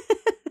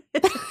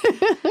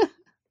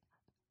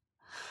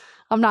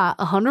 I'm not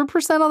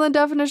 100% on the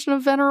definition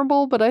of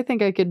venerable, but I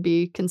think I could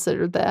be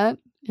considered that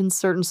in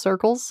certain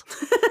circles.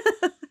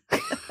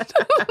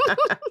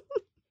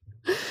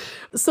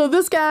 So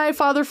this guy,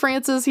 Father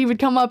Francis, he would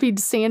come up, he'd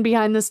stand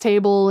behind this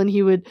table, and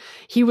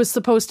he was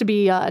supposed to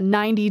be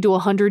 90 to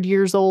 100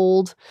 years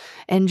old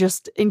and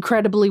just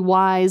incredibly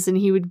wise, and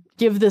he would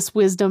give this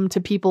wisdom to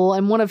people.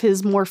 And one of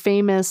his more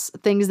famous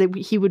things that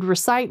he would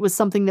recite was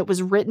something that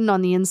was written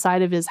on the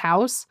inside of his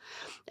house.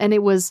 And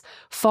it was,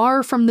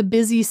 "Far from the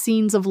busy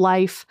scenes of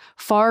life,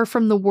 far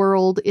from the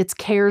world, its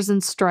cares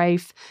and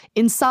strife,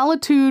 in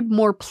solitude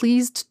more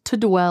pleased to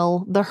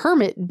dwell, the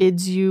hermit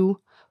bids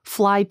you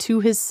fly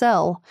to his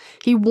cell.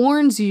 He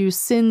warns you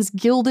sin's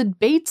gilded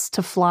baits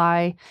to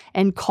fly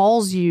and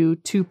calls you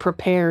to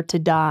prepare to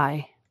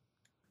die."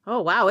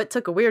 Oh, wow. It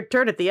took a weird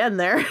turn at the end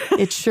there.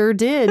 It sure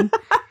did.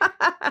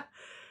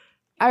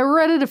 I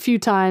read it a few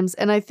times,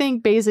 and I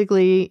think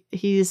basically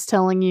he's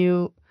telling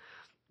you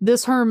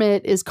this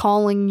hermit is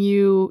calling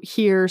you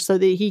here so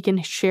that he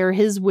can share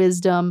his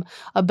wisdom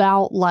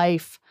about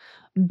life,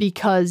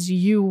 because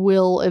you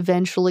will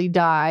eventually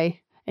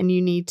die and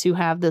you need to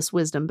have this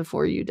wisdom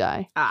before you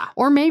die.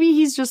 Or maybe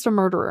he's just a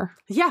murderer.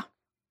 Yeah.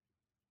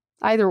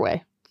 Either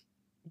way,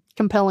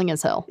 compelling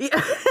as hell.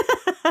 Yeah.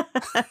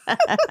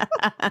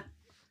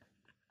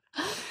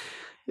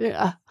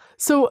 Yeah.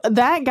 So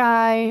that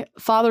guy,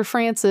 Father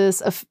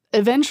Francis,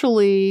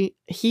 eventually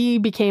he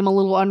became a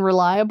little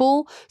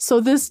unreliable. So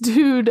this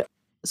dude,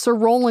 Sir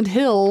Rowland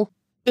Hill,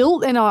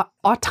 built an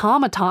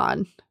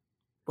automaton.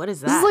 What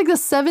is that? This is like the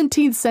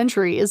 17th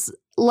century. It's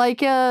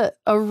like a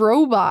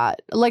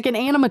robot, like an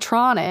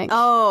animatronic.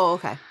 Oh,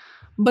 okay.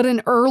 But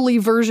an early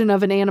version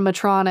of an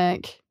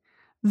animatronic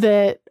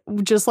that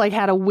just like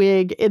had a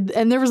wig.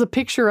 And there was a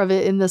picture of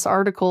it in this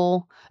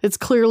article. It's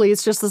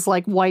just this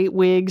like white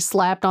wig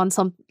slapped on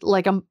some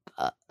like a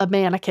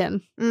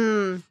mannequin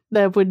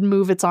that would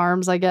move its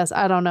arms, I guess.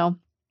 I don't know.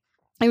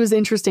 It was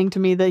interesting to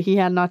me that he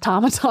had an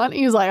automaton.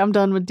 He was like, "I'm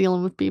done with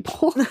dealing with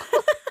people."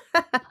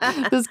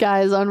 This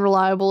guy is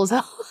unreliable as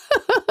hell.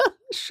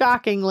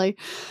 Shockingly.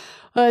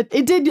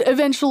 It did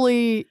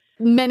eventually,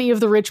 many of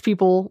the rich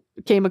people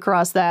came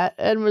across that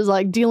and was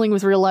like, dealing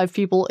with real life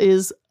people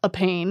is a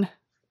pain.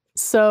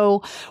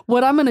 So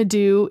what I'm going to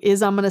do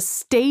is I'm going to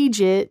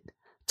stage it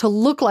to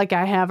look like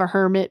I have a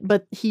hermit,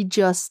 but he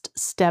just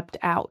stepped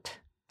out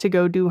to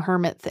go do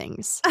hermit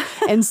things.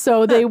 And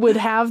so they would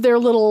have their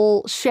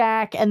little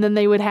shack, and then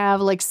they would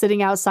have, like,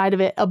 sitting outside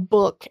of it, a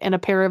book and a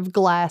pair of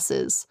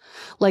glasses.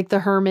 Like the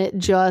hermit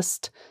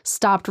just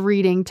stopped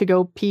reading to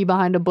go pee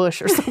behind a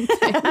bush or something.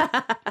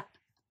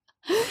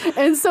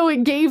 And so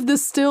it gave the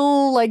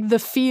still, like, the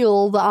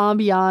feel, the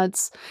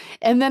ambiance.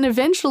 And then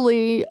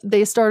eventually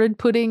they started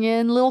putting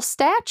in little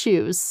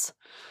statues.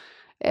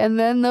 And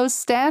then those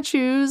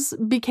statues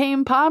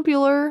became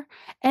popular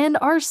and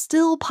are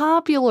still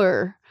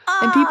popular.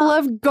 And people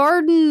have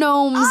garden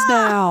gnomes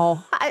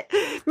now. I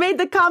made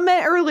the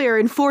comment earlier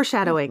in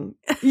foreshadowing.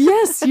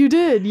 Yes, you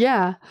did.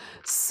 Yeah.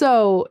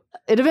 So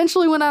it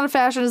eventually went out of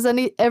fashion as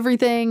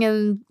everything.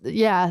 And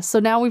yeah, so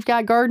now we've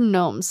got garden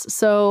gnomes.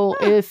 So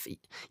if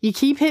you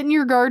keep hitting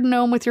your garden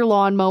gnome with your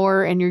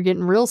lawnmower and you're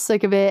getting real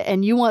sick of it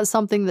and you want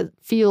something that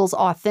feels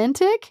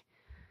authentic,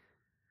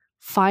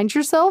 find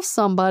yourself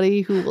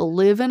somebody who will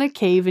live in a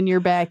cave in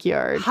your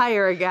backyard.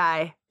 Hire a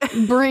guy.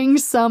 Bring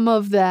some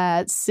of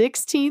that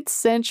 16th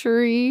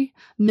century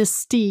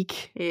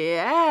mystique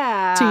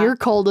to your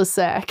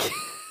cul-de-sac.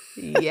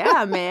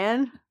 Yeah,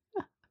 man.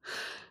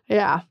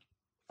 Yeah.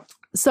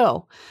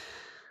 So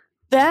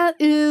that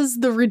is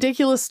the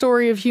ridiculous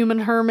story of human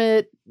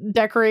hermit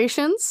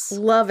decorations.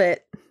 Love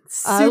it.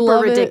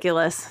 Super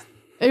ridiculous.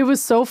 It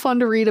was so fun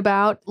to read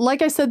about.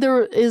 Like I said,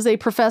 there is a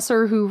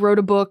professor who wrote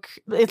a book.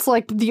 It's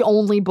like the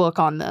only book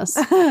on this.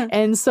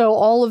 And so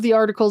all of the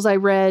articles I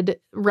read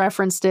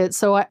referenced it.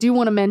 So I do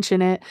want to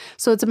mention it.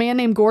 So it's a man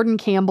named Gordon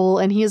Campbell,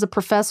 and he is a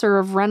professor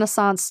of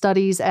Renaissance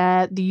studies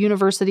at the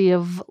University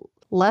of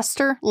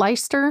Leicester.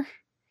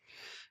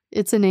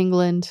 It's in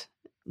England.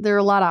 There are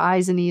a lot of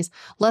I's and E's.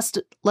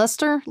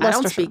 Leicester? I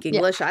don't speak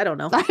English. Yeah. I don't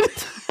know.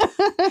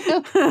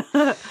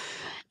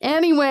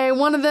 Anyway,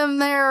 one of them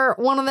there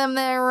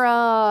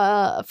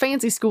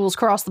fancy schools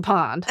across the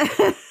pond.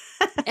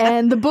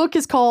 And the book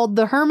is called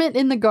The Hermit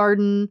in the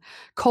Garden,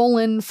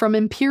 From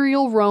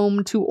Imperial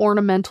Rome to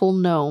Ornamental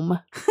Gnome.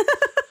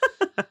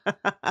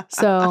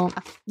 So,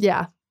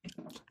 yeah.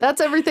 That's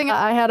everything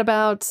I had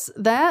about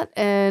that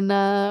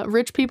and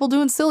rich people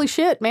doing silly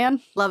shit,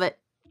 man. Love it.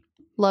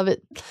 Love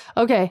it.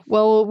 Okay,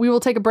 well, we will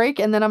take a break,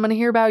 and then I'm going to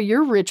hear about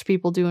your rich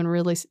people doing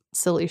really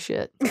silly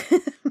shit.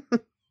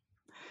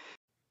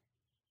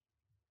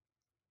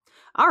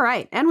 All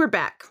right, and we're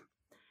back.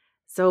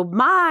 So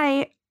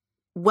my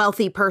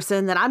wealthy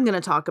person that I'm going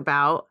to talk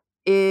about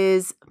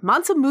is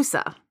Mansa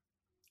Musa.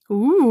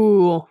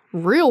 Ooh,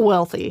 real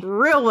wealthy.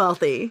 Real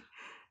wealthy.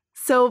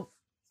 So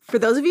for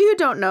those of you who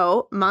don't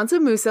know, Mansa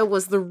Musa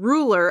was the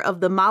ruler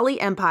of the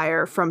Mali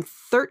Empire from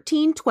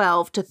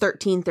 1312 to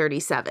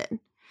 1337.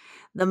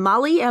 The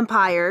Mali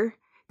Empire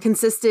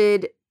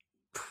consisted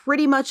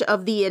pretty much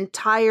of the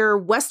entire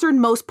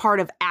westernmost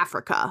part of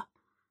Africa.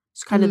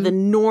 It's kind of the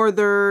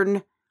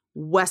northern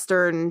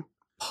western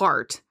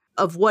part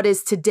of what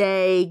is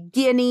today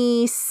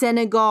Guinea,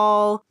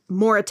 Senegal,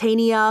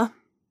 Mauritania.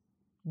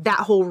 that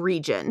whole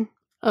region.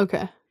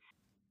 Okay.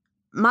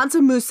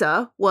 Mansa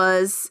Musa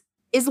was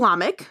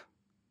Islamic,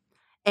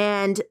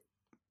 and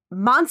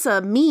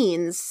Mansa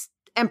means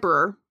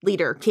emperor,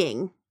 leader,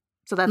 king.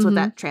 So that's what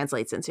that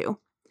translates into.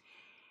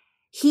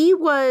 He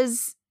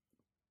was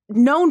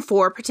known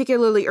for,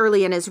 particularly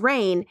early in his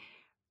reign,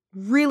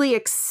 really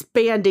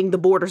expanding the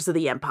borders of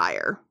the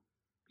empire.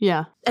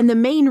 Yeah. And the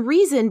main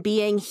reason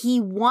being he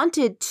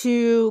wanted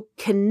to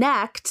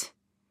connect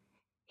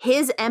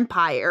his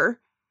empire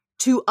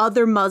to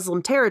other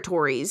Muslim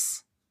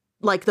territories,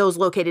 like those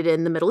located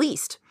in the Middle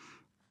East.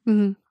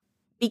 Mm-hmm.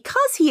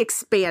 Because he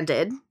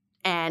expanded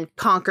and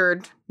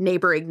conquered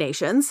neighboring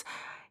nations,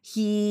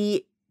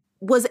 he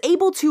was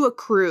able to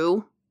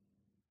accrue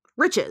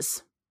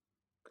riches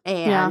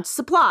and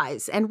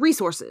supplies and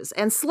resources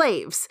and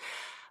slaves.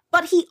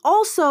 But he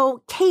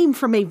also came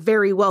from a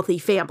very wealthy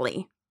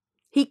family.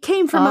 He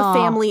came from a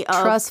family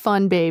of... Trust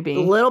fund baby.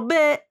 Little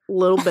bit.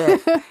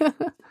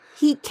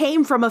 He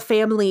came from a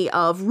family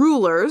of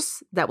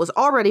rulers that was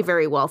already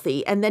very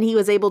wealthy, and then he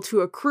was able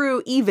to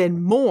accrue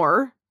even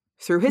more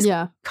through his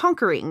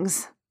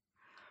conquerings.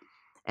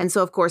 And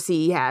so, of course,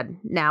 he had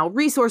now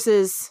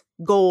resources,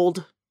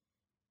 gold,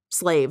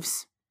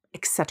 slaves,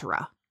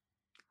 etc.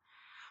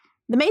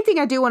 The main thing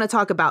I do want to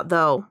talk about,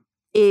 though,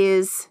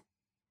 is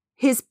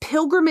his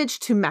pilgrimage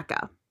to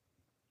Mecca.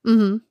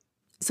 Mm-hmm.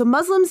 So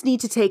Muslims need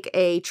to take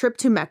a trip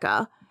to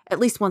Mecca at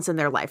least once in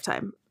their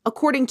lifetime,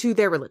 according to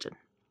their religion.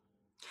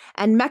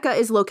 And Mecca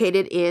is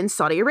located in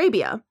Saudi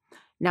Arabia.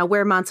 Now,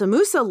 where Mansa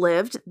Musa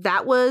lived,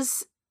 that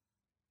was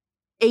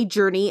a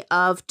journey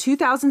of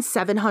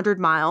 2,700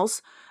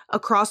 miles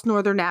across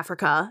northern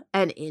Africa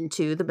and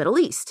into the Middle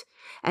East.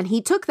 And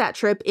he took that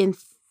trip in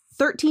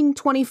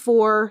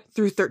 1324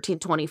 through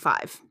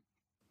 1325.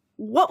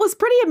 What was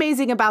pretty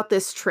amazing about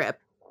this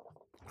trip,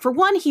 for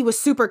one, he was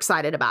super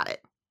excited about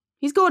it.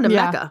 He's going to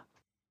Mecca.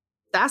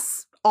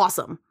 That's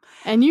awesome.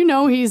 And you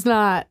know he's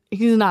not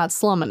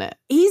slumming it.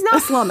 He's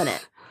not slumming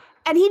it.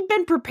 And he'd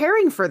been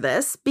preparing for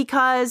this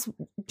because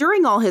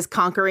during all his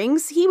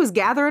conquerings, he was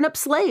gathering up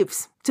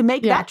slaves to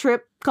make that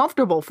trip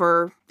comfortable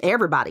for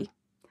everybody.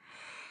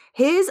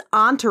 His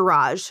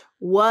entourage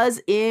was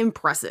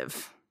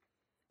impressive.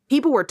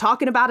 People were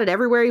talking about it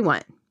everywhere he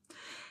went.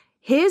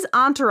 His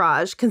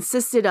entourage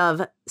consisted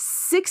of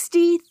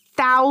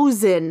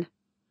 60,000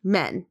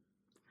 men.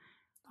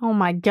 Oh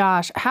my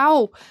gosh.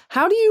 How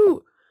do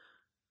you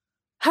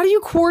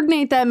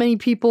coordinate that many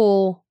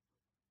people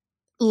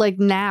like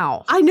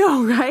now? I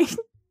know, right?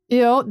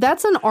 You know,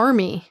 that's an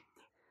army.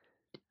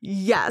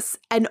 Yes.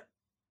 And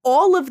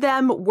all of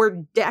them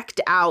were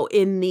decked out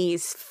in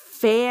these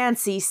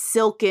fancy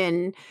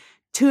silken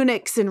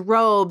tunics and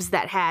robes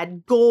that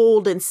had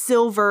gold and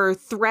silver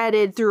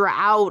threaded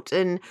throughout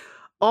and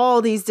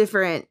all these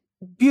different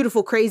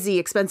beautiful, crazy,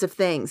 expensive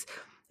things.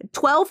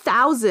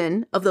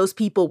 12,000 of those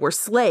people were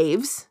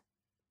slaves.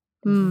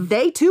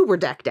 They too were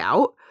decked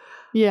out.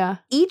 Yeah.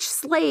 Each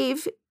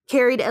slave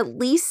carried at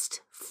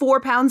least 4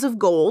 pounds of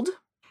gold.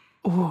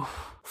 Ooh.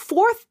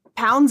 4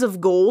 pounds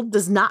of gold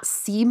does not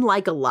seem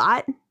like a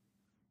lot.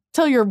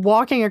 Till you're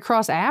walking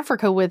across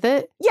Africa with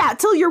it. Yeah,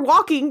 till you're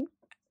walking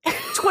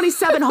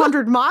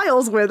 2,700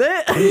 miles with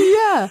it.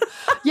 Yeah.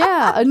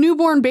 Yeah. A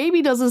newborn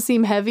baby doesn't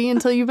seem heavy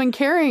until you've been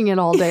carrying it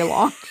all day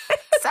long.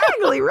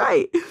 Exactly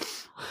right.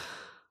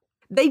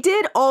 They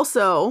did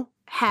also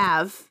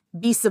have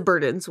beasts of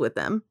burdens with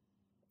them.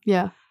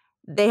 Yeah.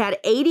 They had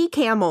 80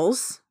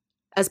 camels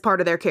as part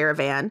of their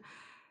caravan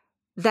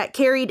that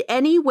carried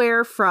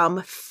anywhere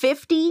from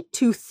 50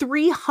 to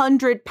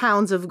 300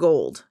 pounds of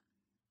gold.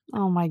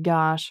 Oh my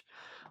gosh.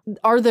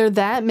 Are there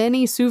that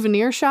many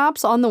souvenir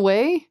shops on the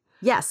way?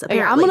 Yes, Like,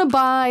 apparently. I'm going to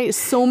buy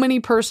so many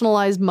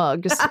personalized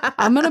mugs.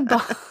 I'm going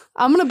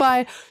to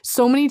buy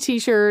so many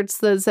t-shirts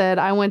that said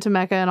I went to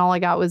Mecca and all I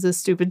got was this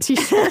stupid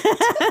t-shirt.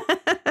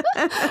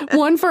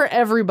 One for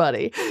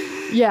everybody.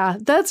 Yeah,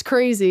 that's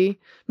crazy.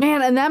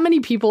 Man, and that many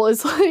people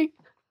is like,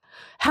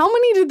 how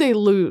many did they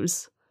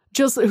lose?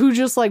 Who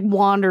just like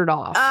wandered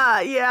off?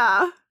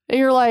 Yeah. And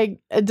you're like,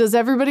 does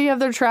everybody have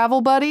their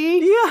travel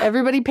buddy? Yeah.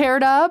 Everybody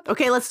paired up?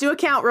 Okay, let's do a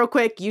count real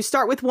quick. You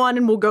start with 1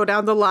 and we'll go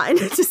down the line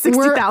to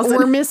 60,000.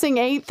 We're missing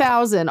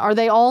 8,000. Are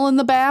they all in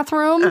the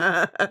bathroom?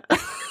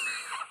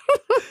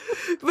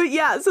 But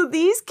yeah, so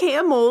these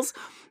camels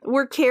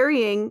were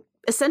carrying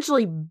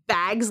essentially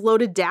bags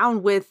loaded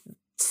down with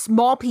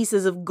small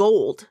pieces of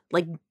gold,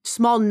 like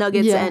small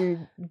nuggets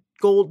and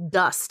gold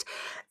dust.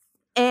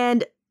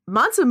 And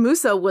Mansa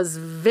Musa was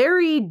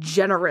very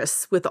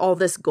generous with all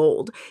this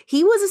gold.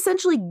 He was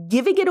essentially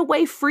giving it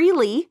away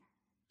freely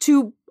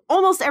to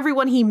almost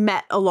everyone he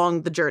met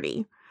along the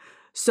journey.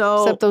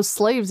 So, except those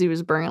slaves he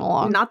was bringing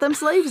along. Not them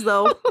slaves,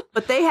 though,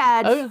 but they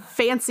had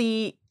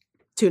fancy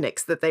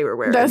tunics that they were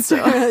wearing. That's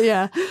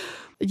yeah.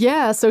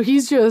 Yeah, so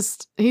he's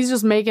just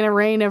making it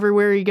rain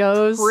everywhere he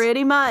goes.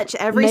 Pretty much.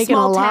 Every making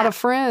small a lot town. of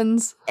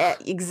friends.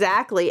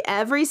 Exactly.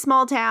 Every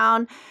small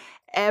town,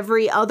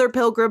 every other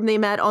pilgrim they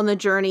met on the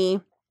journey.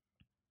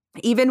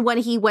 Even when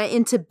he went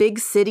into big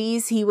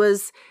cities, he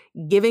was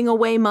giving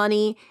away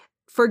money.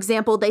 For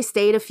example, they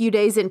stayed a few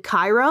days in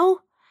Cairo,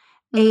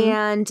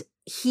 And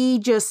he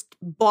just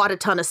bought a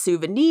ton of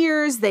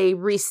souvenirs. They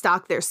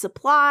restocked their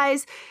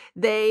supplies.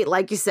 They,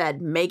 like you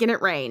said, making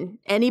it rain.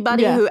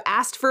 Anybody who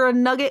asked for a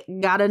nugget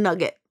got a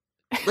nugget.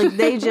 Like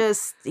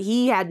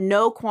he had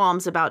no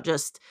qualms about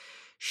just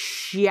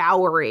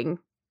showering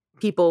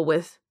people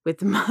with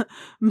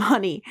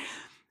money.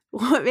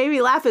 What made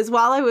me laugh is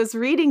while I was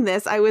reading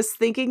this, I was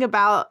thinking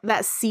about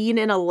that scene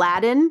in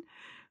Aladdin.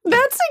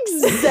 That's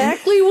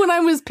exactly what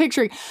I was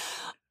picturing.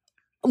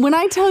 When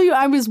I tell you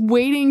I was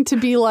waiting to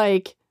be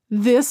like,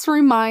 this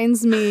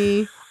reminds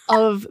me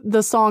of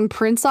the song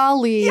Prince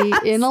Ali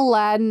in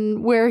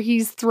Aladdin, where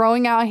he's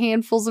throwing out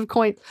handfuls of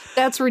coins.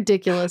 That's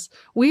ridiculous.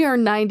 We are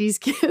 90s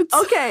kids.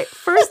 Okay,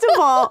 first of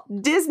all,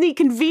 Disney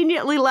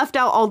conveniently left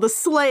out all the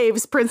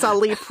slaves Prince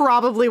Ali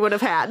probably would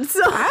have had.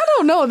 So I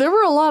don't know. There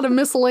were a lot of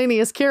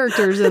miscellaneous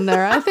characters in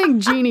there. I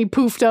think Genie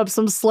poofed up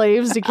some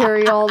slaves to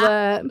carry all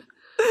that.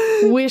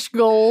 Wish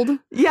gold.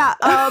 Yeah,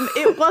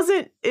 it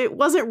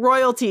wasn't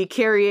royalty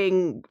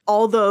carrying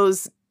all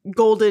those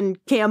golden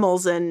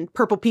camels and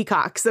purple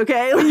peacocks,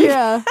 okay?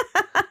 Yeah.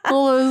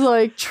 All those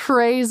like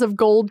trays of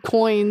gold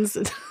coins.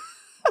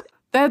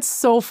 That's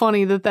so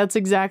funny that's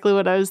exactly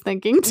what I was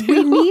thinking too.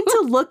 We need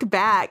to look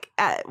back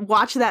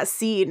watch that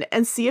scene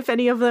and see if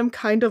any of them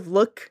kind of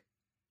look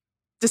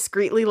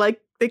discreetly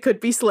like they could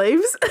be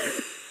slaves.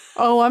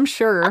 Oh, I'm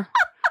sure.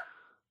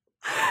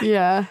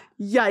 Yeah.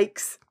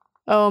 Yikes.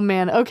 Oh,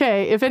 man.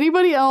 Okay. If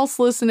anybody else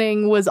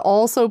listening was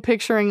also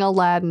picturing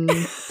Aladdin,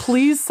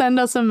 please send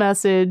us a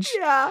message.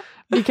 Yeah.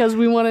 Because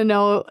we want to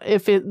know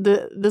if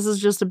this is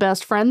just a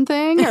best friend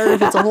thing or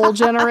if it's a whole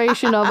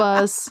generation of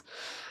us.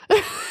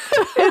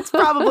 It's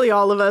probably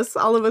all of us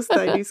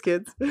 90s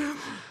kids.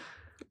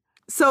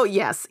 So,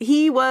 yes,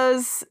 he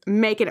was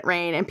making it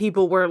rain and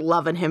people were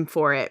loving him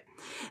for it.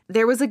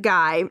 There was a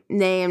guy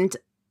named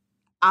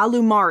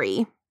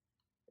Alumari.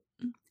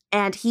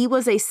 And he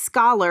was a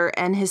scholar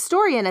and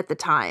historian at the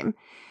time.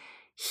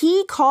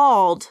 He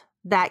called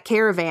that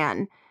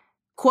caravan,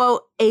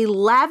 quote, a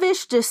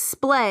lavish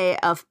display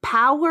of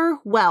power,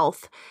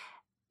 wealth,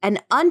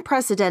 and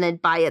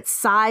unprecedented by its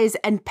size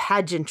and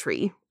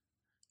pageantry.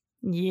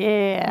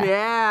 Yeah.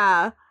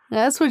 Yeah.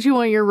 That's what you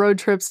want your road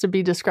trips to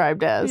be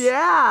described as.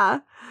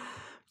 Yeah.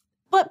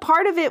 But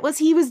part of it was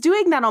he was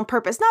doing that on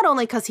purpose, not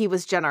only because he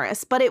was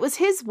generous, but it was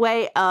his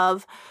way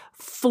of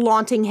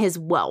flaunting his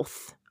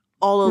wealth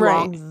all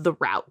along the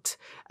route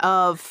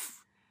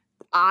of,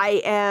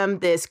 I am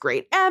this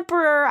great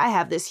emperor. I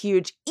have this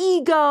huge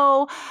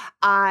ego.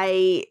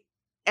 I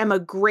am a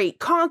great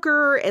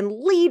conqueror and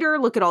leader.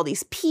 Look at all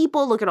these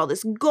people. Look at all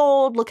this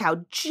gold. Look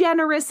how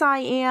generous I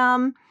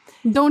am.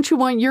 Don't you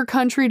want your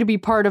country to be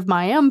part of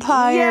my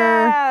empire?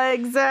 Yeah,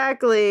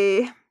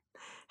 exactly.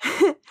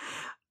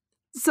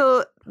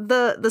 So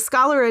the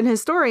scholar and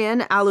historian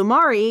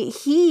Alumari,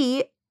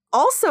 he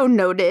also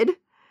noted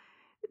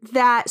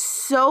that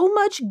so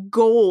much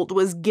gold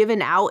was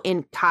given out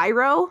in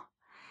Cairo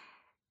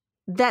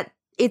that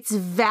its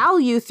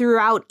value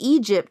throughout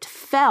Egypt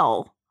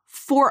fell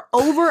for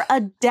over a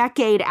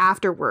decade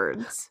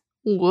afterwards.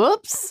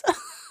 Whoops.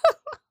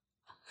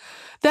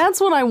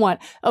 That's what I want.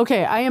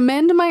 Okay, I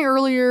amend my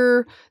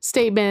earlier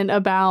statement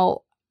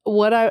about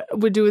what I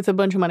would do with a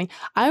bunch of money.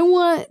 I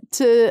want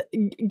to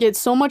get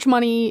so much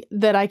money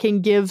that I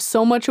can give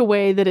so much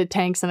away that it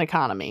tanks an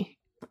economy.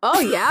 Oh,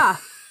 yeah.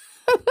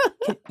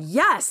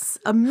 Yes.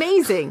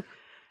 Amazing.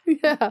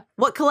 Yeah.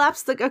 What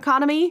collapsed the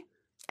economy?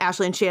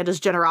 Ashley and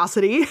Shanda's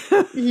generosity.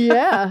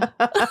 Yeah.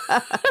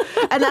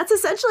 And that's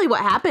essentially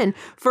what happened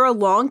for a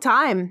long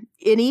time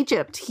in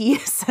Egypt. He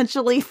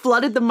essentially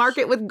flooded the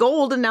market with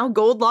gold and now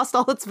gold lost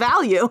all its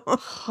value.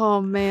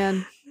 Oh,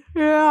 man.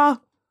 Yeah.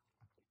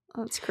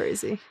 That's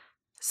crazy.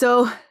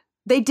 So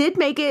they did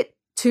make it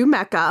to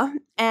Mecca,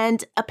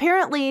 and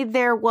apparently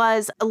there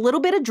was a little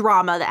bit of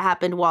drama that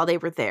happened while they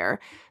were there.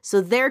 So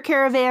their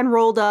caravan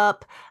rolled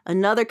up,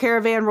 another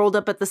caravan rolled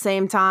up at the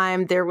same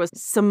time. There was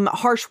some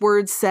harsh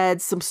words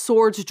said, some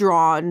swords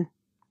drawn.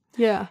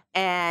 Yeah.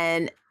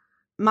 And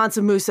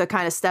Mansa Musa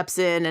kind of steps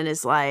in and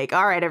is like,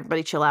 all right,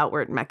 everybody chill out.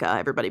 We're at Mecca.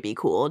 Everybody be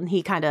cool. And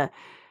he kind of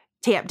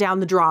tamped down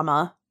the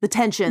drama, the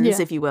tensions,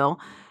 if you will.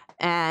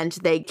 And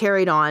they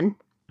carried on.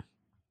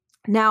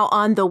 Now,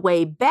 on the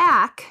way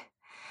back,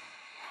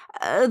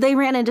 they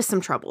ran into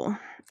some trouble.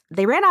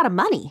 They ran out of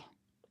money.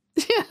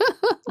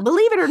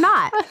 Believe it or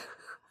not.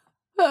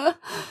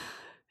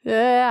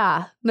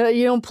 Yeah. No,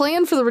 you don't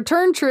plan for the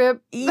return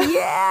trip.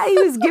 Yeah, he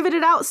was giving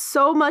it out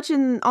so much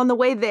on the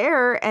way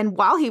there. And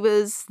while he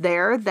was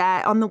there,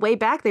 that on the way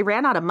back, they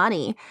ran out of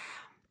money.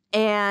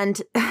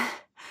 And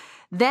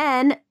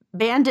then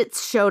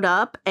bandits showed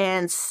up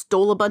and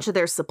stole a bunch of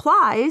their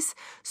supplies.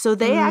 So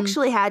they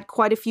actually had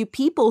quite a few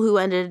people who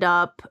ended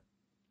up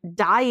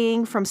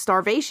dying from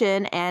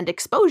starvation and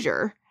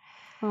exposure.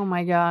 Oh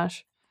my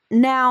gosh.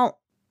 Now,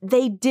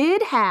 they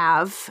did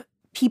have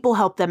people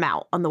help them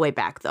out on the way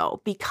back,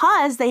 though,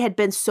 because they had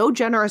been so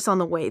generous on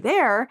the way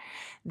there.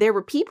 There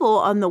were people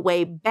on the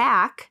way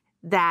back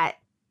that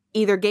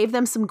either gave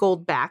them some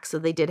gold back, so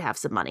they did have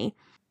some money,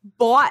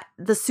 bought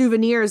the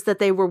souvenirs that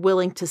they were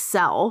willing to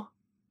sell,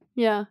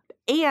 Yeah.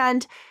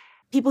 And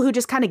people who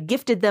just kind of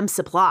gifted them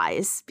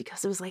supplies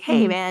because it was like,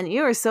 hey, man,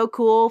 you are so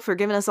cool for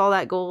giving us all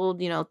that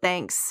gold.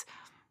 Thanks.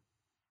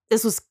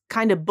 This was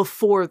kind of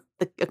before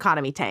the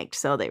economy tanked,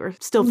 so they were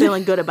still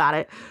feeling good about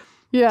it.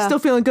 Yeah. Still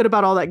feeling good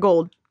about all that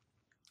gold.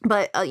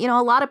 But, a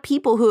lot of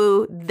people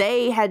who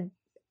they had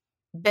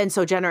been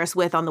so generous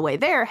with on the way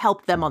there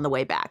helped them on the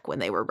way back when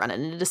they were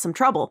running into some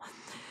trouble.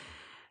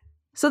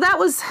 So that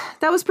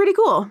was pretty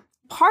cool.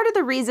 Part of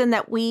the reason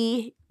that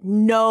we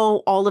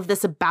know all of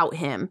this about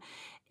him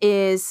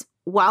is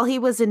while he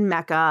was in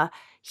Mecca,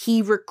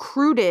 he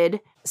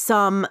recruited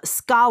some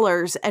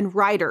scholars and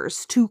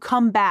writers to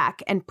come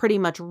back and pretty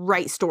much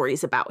write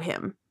stories about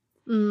him.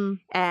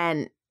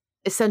 And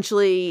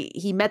essentially,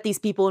 he met these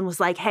people and was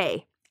like,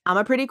 hey, I'm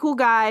a pretty cool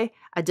guy.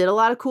 I did a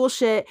lot of cool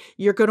shit.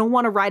 You're going to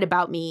want to write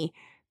about me.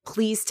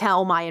 Please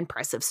tell my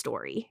impressive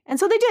story. And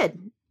so they did.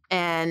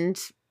 And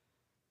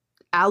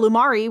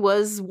Al-Umari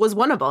was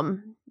one of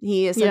them.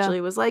 He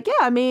essentially was like, yeah,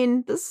 I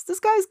mean, this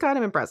guy's kind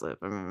of impressive.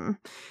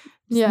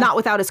 Not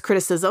without his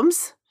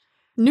criticisms.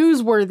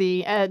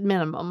 Newsworthy at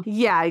minimum.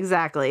 Yeah,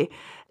 exactly.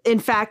 In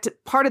fact,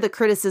 part of the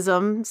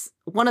criticisms,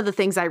 one of the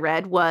things I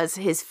read was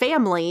his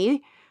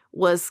family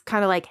was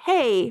kind of like,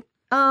 hey,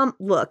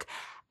 look,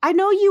 I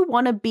know you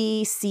want to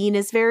be seen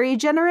as very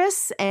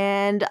generous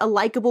and a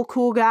likable,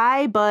 cool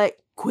guy, but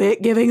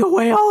quit giving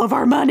away all of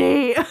our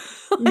money.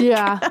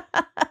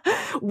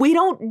 We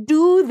don't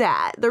do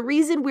that. The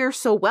reason we're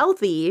so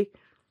wealthy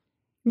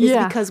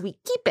is because we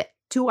keep it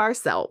to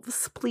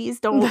ourselves. Please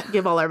don't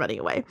give all our money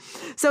away.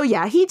 So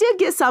yeah, he did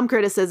get some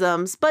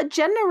criticisms, but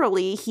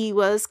generally he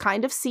was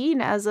kind of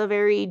seen as a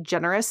very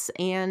generous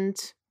and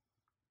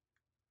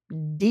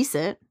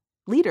decent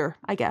leader,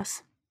 I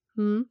guess.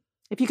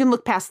 If you can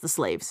look past the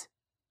slaves.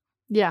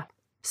 Yeah.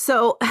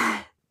 So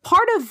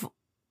part of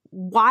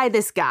why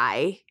this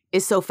guy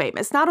is so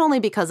famous, not only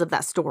because of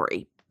that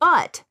story,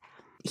 but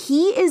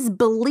he is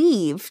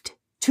believed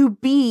to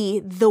be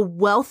the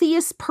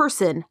wealthiest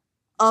person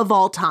of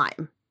all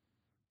time.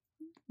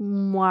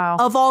 Wow.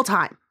 Of all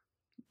time.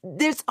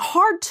 It's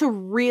hard to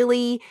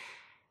really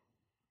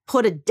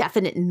put a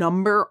definite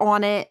number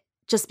on it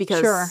just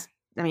because,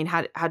 I mean,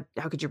 how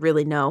could you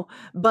really know?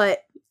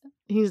 But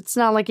it's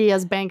not like he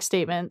has bank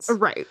statements.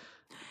 Right.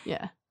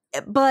 Yeah.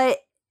 But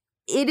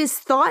it is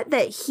thought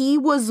that he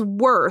was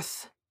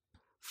worth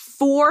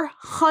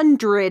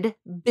 $400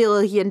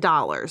 billion.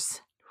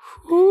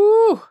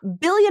 Ooh.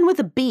 Billion with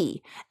a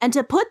B. And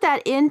to put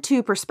that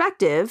into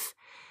perspective,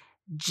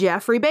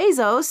 Jeffrey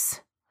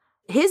Bezos,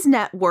 his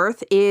net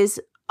worth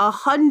is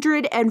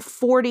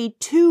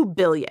 $142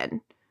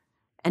 billion.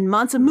 And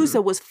Mansa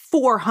Musa was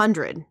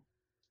 $400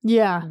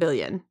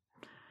 billion.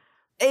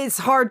 It's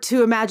hard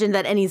to imagine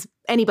that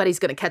anybody's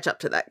going to catch up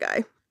to that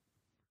guy.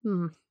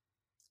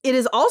 It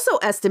is also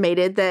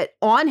estimated that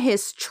on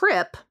his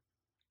trip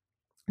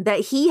that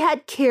he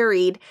had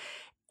carried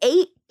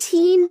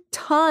 18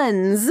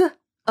 tons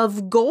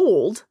of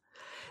gold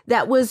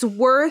that was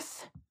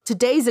worth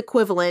today's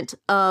equivalent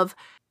of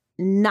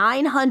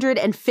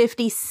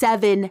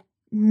 $957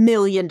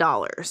 million.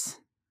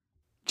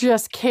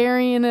 Just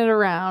carrying it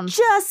around.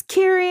 Just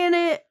carrying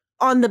it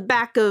on the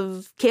back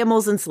of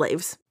camels and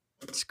slaves.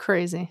 It's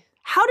crazy.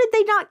 How did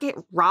they not get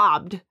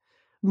robbed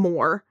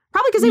more?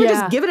 Probably because they were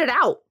just giving it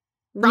out.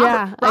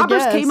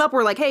 Robbers came up,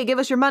 were like, hey, give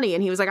us your money.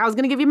 And he was like, I was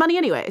going to give you money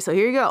anyway, so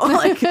here you go.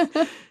 Like,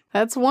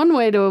 that's one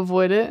way to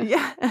avoid it.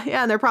 Yeah.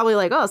 And they're probably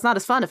like, oh, it's not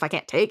as fun if I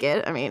can't take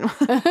it. I mean,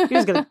 you're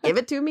just going to give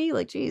it to me?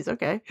 Like, geez,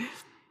 okay.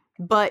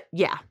 But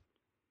yeah.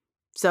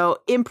 So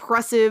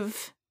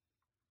impressive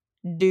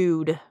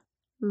dude.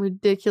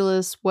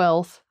 Ridiculous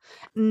wealth.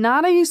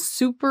 Not a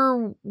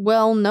super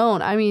well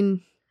known. I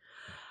mean,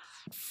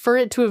 for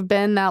it to have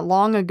been that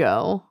long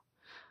ago,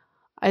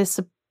 I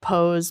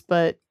suppose,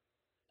 but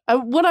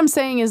what I'm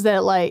saying is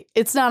that, like,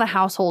 it's not a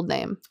household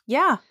name.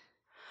 Yeah.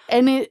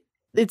 And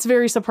it's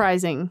very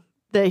surprising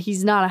that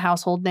he's not a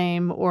household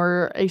name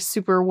or a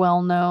super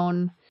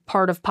well-known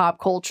part of pop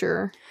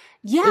culture.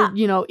 Yeah.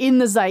 In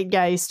the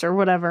zeitgeist or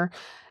whatever.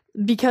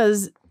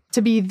 Because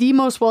to be the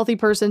most wealthy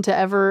person to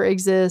ever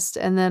exist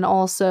and then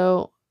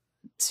also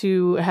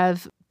to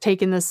have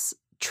taken this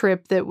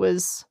trip that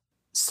was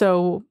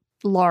so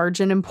large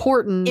and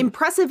important.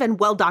 Impressive and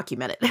well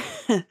documented.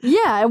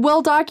 Yeah,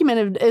 well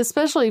documented,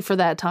 especially for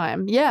that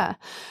time. Yeah.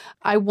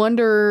 I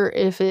wonder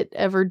if it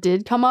ever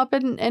did come up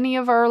in any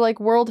of our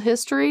world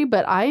history,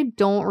 but I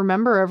don't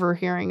remember ever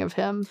hearing of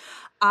him.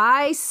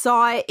 I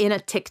saw it in a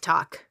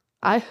TikTok.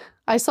 I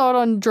saw it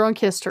on Drunk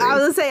History. I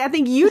was going to say, I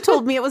think you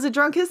told me it was a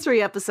Drunk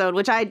History episode,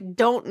 which I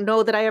don't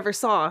know that I ever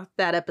saw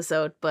that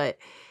episode, but...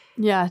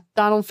 Yeah,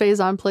 Donald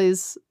Faison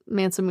plays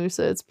Mansa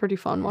Musa. It's a pretty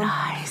fun one.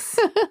 Nice.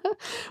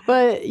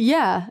 But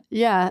yeah,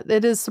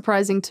 it is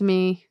surprising to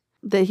me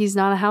that he's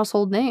not a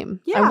household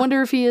name. Yeah. I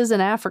wonder if he is in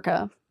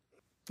Africa.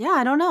 Yeah,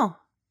 I don't know.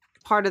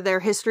 Part of their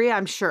history,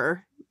 I'm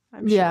sure.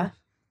 Yeah.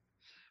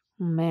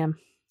 Oh, man.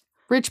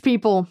 Rich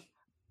people.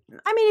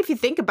 I mean, if you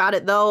think about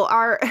it,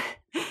 though,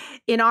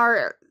 in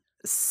our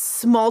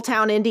small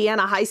town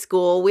Indiana high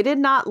school, we did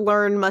not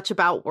learn much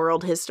about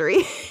world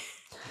history.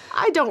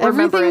 I don't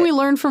remember Everything it. we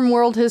learned from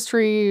world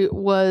history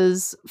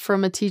was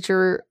from a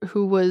teacher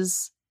who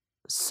was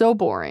so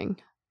boring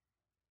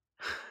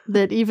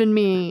that even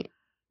me,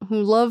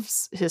 who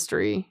loves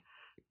history,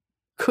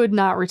 could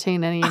not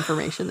retain any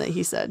information that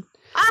he said.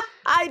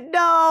 I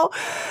know.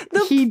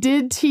 He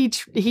did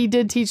teach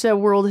that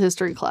world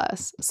history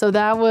class. So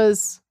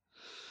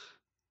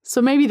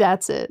maybe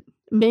that's it.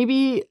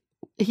 Maybe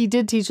he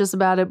did teach us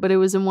about it, but it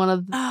was in one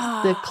of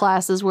the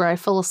classes where I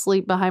fell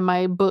asleep behind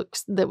my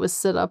books that was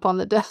set up on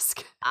the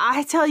desk.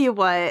 I tell you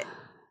what,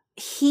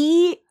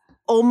 he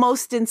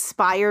almost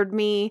inspired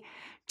me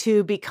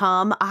to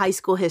become a high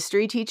school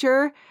history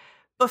teacher,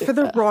 but for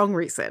the wrong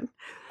reason.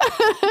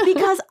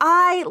 Because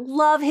I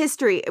love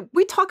history.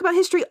 We talk about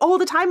history all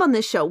the time on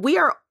this show. We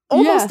are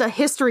almost a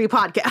history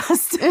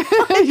podcast.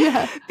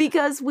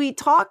 Because we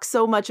talk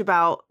so much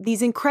about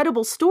these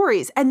incredible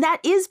stories. And that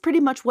is pretty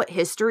much what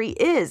history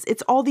is.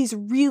 It's all these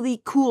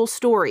really cool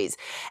stories.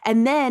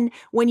 And then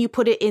when you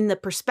put it in the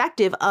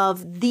perspective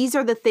of these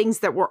are the things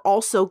that were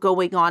also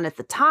going on at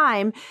the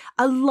time,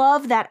 I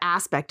love that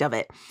aspect of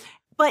it.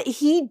 But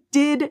he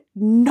did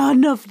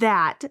none of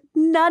that.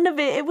 None of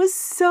it. It was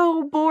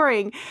so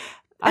boring.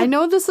 I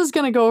know this is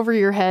going to go over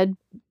your head,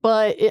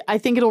 but I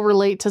think it'll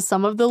relate to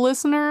some of the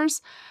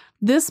listeners.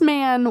 This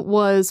man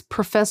was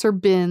Professor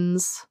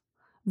Binns,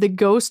 the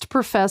ghost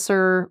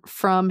professor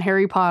from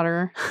Harry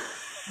Potter,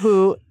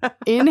 who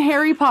in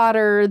Harry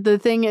Potter, the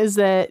thing is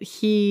that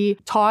he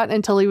taught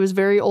until he was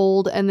very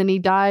old, and then he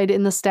died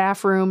in the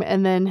staff room,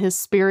 and then his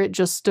spirit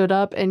just stood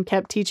up and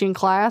kept teaching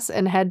class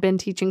and had been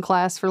teaching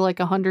class for like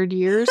 100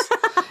 years.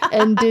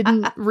 And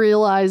didn't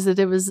realize that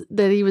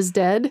he was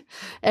dead,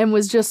 and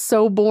was just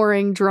so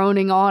boring,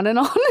 droning on and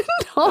on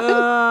and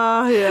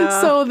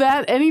on. So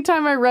that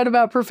anytime I read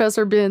about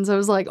Professor Binns, I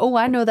was like, oh,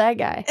 I know that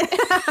guy.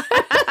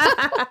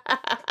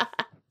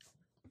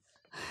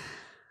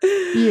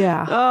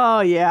 Yeah.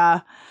 Oh,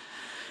 yeah.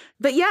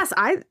 But yes,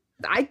 I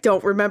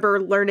don't remember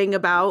learning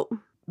about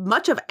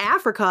much of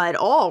Africa at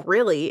all,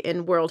 really,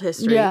 in world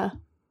history. Yeah.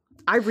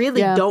 I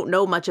really don't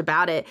know much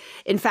about it.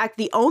 In fact,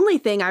 the only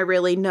thing I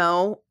really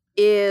know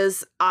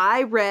is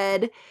I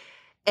read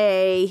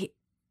a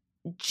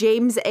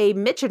James A.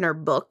 Michener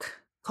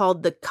book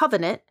called The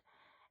Covenant,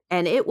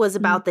 and it was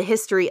about the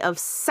history of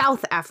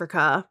South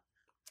Africa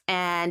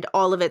and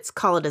all of its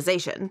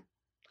colonization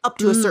up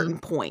to a certain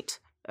point.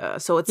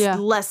 So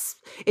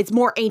it's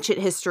more ancient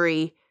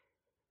history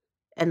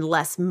and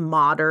less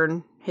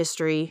modern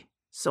history.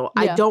 So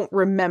I don't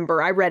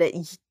remember. I read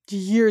it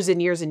years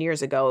and years and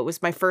years ago. It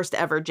was my first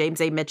ever James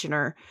A.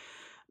 Michener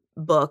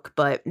book.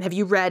 But have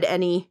you read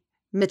any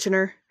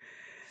Michener?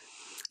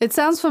 It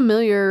sounds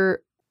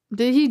familiar.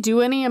 Did he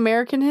do any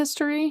American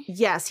history?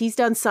 Yes, he's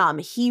done some.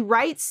 He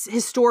writes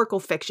historical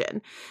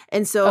fiction.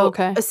 And so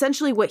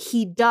essentially what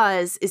he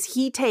does is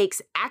he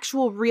takes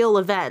actual real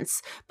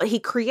events, but he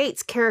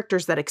creates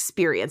characters that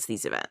experience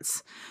these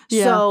events.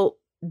 Yeah. So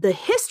the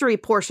history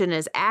portion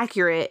is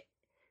accurate,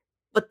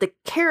 but the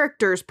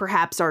characters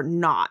perhaps are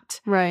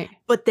not. Right.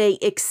 But they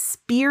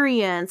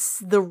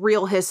experience the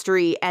real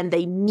history and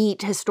they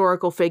meet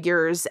historical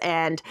figures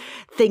and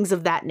things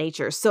of that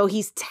nature. So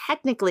he's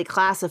technically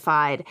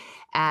classified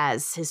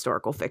as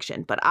historical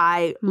fiction, but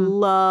I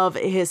love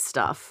his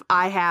stuff.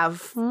 I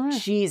have, I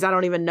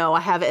don't even know. I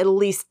have at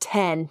least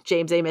 10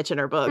 James A.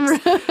 Michener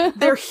books.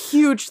 They're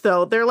huge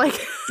though. They're like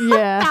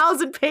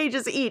 1,000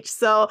 pages each.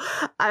 So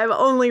I've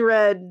only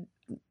read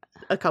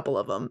a couple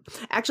of them.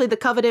 Actually, The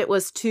Covenant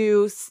was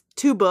two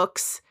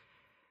books,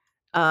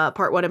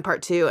 part 1 and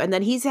part 2. And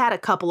then he's had a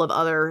couple of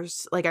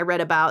others. Like I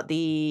read about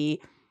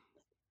the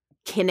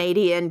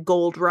Canadian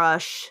gold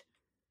rush.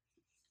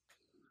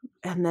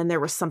 And then there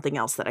was something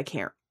else that I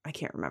can't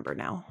remember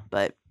now.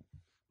 But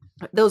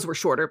those were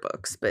shorter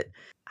books. But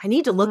I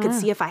need to look and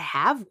see if I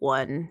have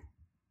one.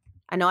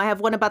 I know I have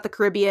one about the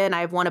Caribbean.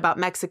 I have one about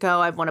Mexico.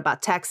 I have one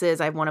about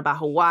Texas. I have one about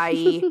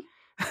Hawaii.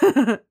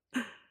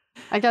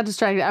 I got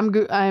distracted. I'm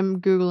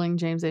Googling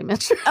James A.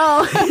 Michener.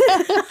 Oh.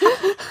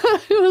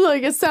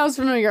 Like, it sounds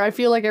familiar. I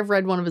feel like I've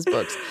read one of his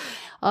books.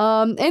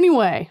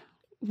 Anyway,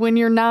 when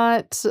you're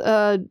not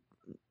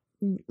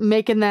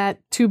making that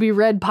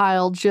to-be-read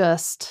pile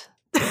just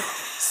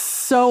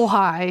so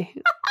high,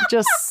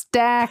 just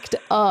stacked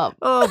up.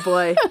 Oh,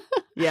 boy.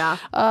 Yeah.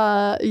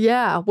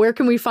 Where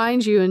can we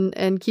find you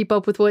and keep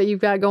up with what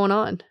you've got going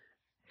on?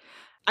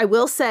 I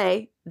will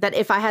say that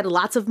if I had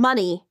lots of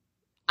money,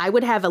 I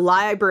would have a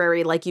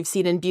library like you've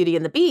seen in Beauty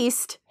and the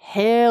Beast.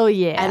 Hell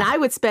yeah. And I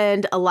would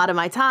spend a lot of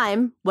my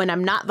time when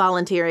I'm not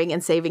volunteering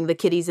and saving the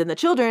kitties and the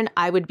children,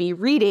 I would be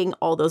reading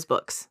all those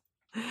books.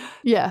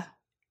 Yeah.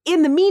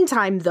 In the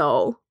meantime,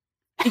 though,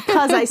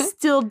 because I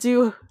still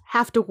do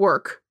have to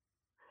work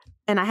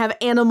and I have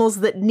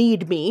animals that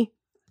need me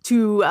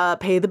to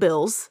pay the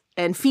bills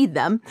and feed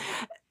them.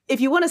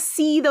 If you want to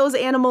see those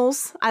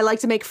animals, I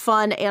like to make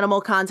fun animal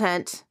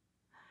content.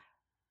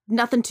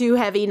 Nothing too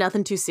heavy,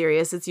 nothing too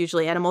serious. It's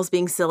usually animals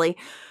being silly.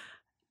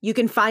 You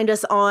can find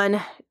us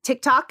on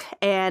TikTok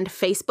and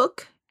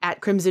Facebook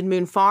at Crimson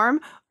Moon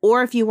Farm.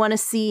 Or if you want to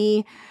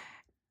see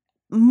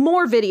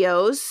more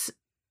videos,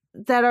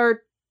 that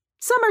are,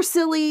 some are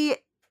silly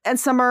and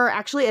some are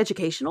actually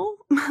educational,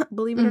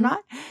 believe it or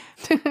not.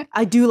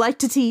 I do like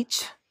to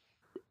teach.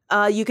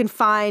 You can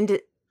find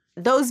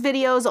those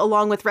videos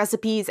along with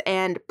recipes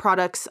and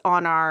products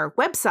on our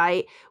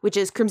website, which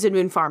is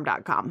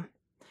crimsonmoonfarm.com.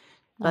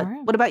 But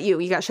what about you?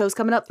 You got shows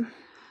coming up?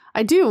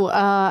 I do.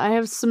 I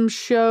have some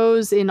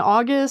shows in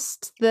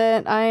August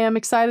that I am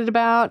excited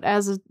about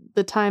as of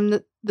the time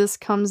that this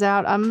comes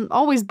out. I'm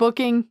always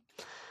booking.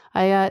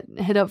 I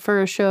hit up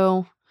for a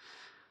show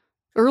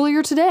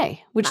earlier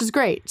today, which is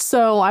great.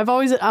 So I'm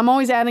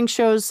always adding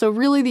shows. So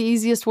really the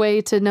easiest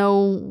way to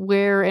know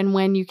where and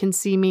when you can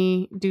see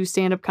me do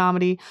stand-up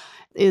comedy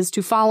is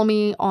to follow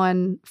me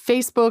on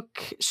Facebook,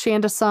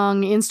 Shanda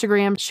Sung,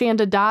 Instagram,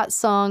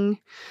 shanda.sung.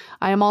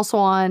 I am also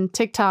on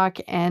TikTok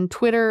and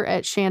Twitter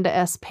at Shanda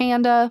S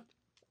Panda.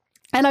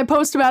 And I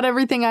post about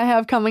everything I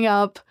have coming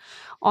up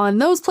on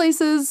those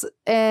places.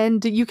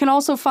 And you can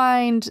also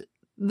find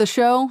this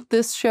show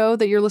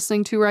that you're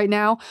listening to right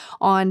now,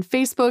 on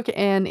Facebook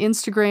and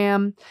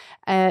Instagram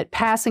at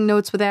Passing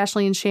Notes with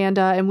Ashley and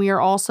Shanda. And we are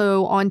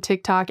also on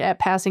TikTok at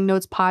Passing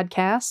Notes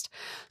Podcast.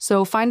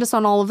 So find us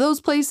on all of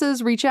those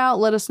places. Reach out.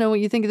 Let us know what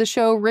you think of the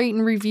show. Rate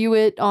and review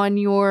it on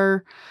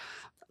your,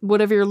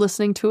 whatever you're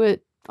listening to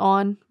it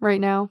on right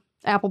now.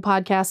 Apple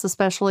Podcasts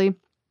especially.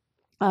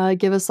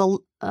 Give us a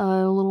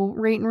little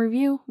rate and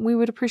review. We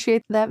would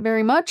appreciate that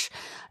very much.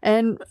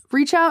 And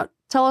reach out.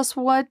 Tell us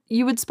what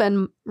you would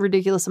spend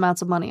ridiculous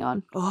amounts of money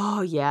on.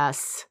 Oh,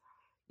 yes.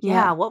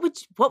 Yeah. What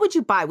would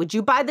you buy? Would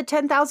you buy the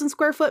 10,000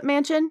 square foot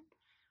mansion?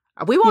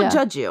 We won't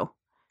judge you.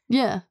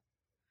 Yeah.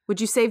 Would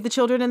you save the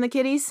children and the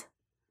kitties?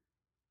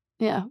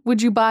 Yeah.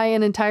 Would you buy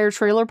an entire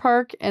trailer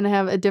park and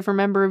have a different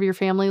member of your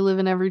family live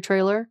in every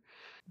trailer?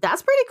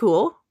 That's pretty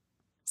cool.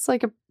 It's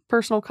like a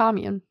personal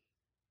commune.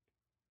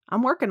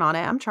 I'm working on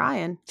it. I'm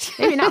trying.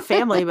 Maybe not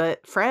family,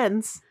 but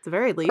friends, at the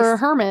very least. Or a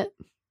hermit.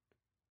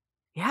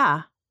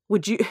 Yeah.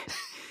 Would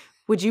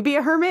you be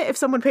a hermit if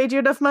someone paid you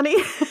enough money?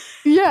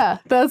 Yeah,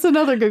 that's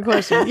another good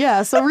question.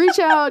 Yeah, so reach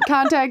out,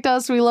 contact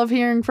us. We love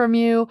hearing from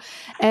you.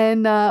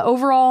 And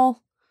overall,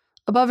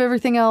 above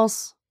everything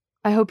else,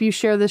 I hope you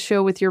share this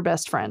show with your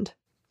best friend.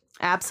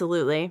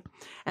 Absolutely.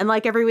 And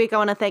like every week, I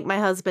want to thank my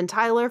husband,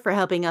 Tyler, for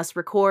helping us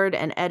record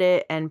and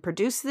edit and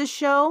produce this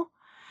show.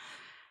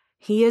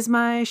 He is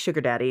my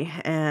sugar daddy.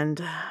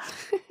 And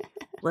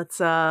let's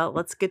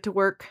get to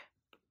work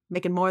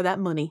making more of that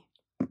money.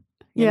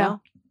 You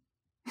know?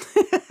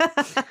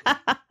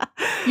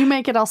 You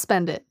make it, I'll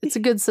spend it. It's a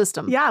good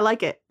system. Yeah, I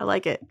like it.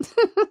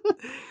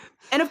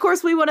 And of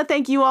course, we want to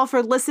thank you all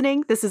for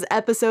listening. This is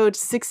episode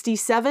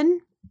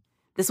 67.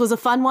 This was a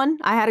fun one.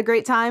 I had a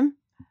great time.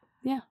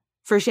 Yeah.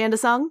 For Shanda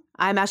Sung,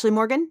 I'm Ashley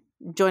Morgan.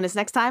 Join us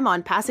next time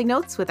on Passing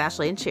Notes with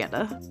Ashley and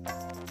Shanda.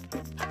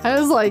 I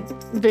was like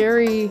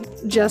very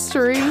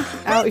gestury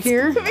out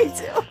here. Me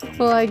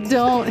too. Like,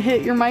 don't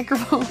hit your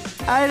microphone.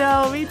 I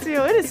know, me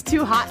too. It is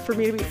too hot for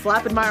me to be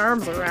flapping my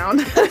arms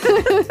around.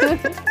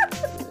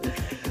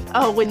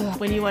 Oh,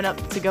 when you went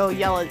up to go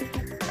yell at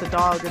the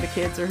dog or the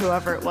kids or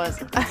whoever it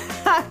was,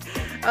 I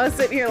was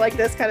sitting here like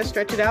this, kind of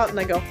stretch it out, and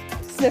I go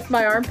sniff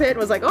my armpit and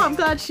was like, oh, I'm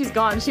glad she's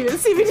gone. She didn't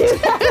see me do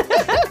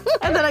that.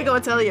 And then I go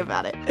and tell you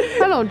about it.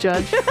 I don't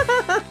judge.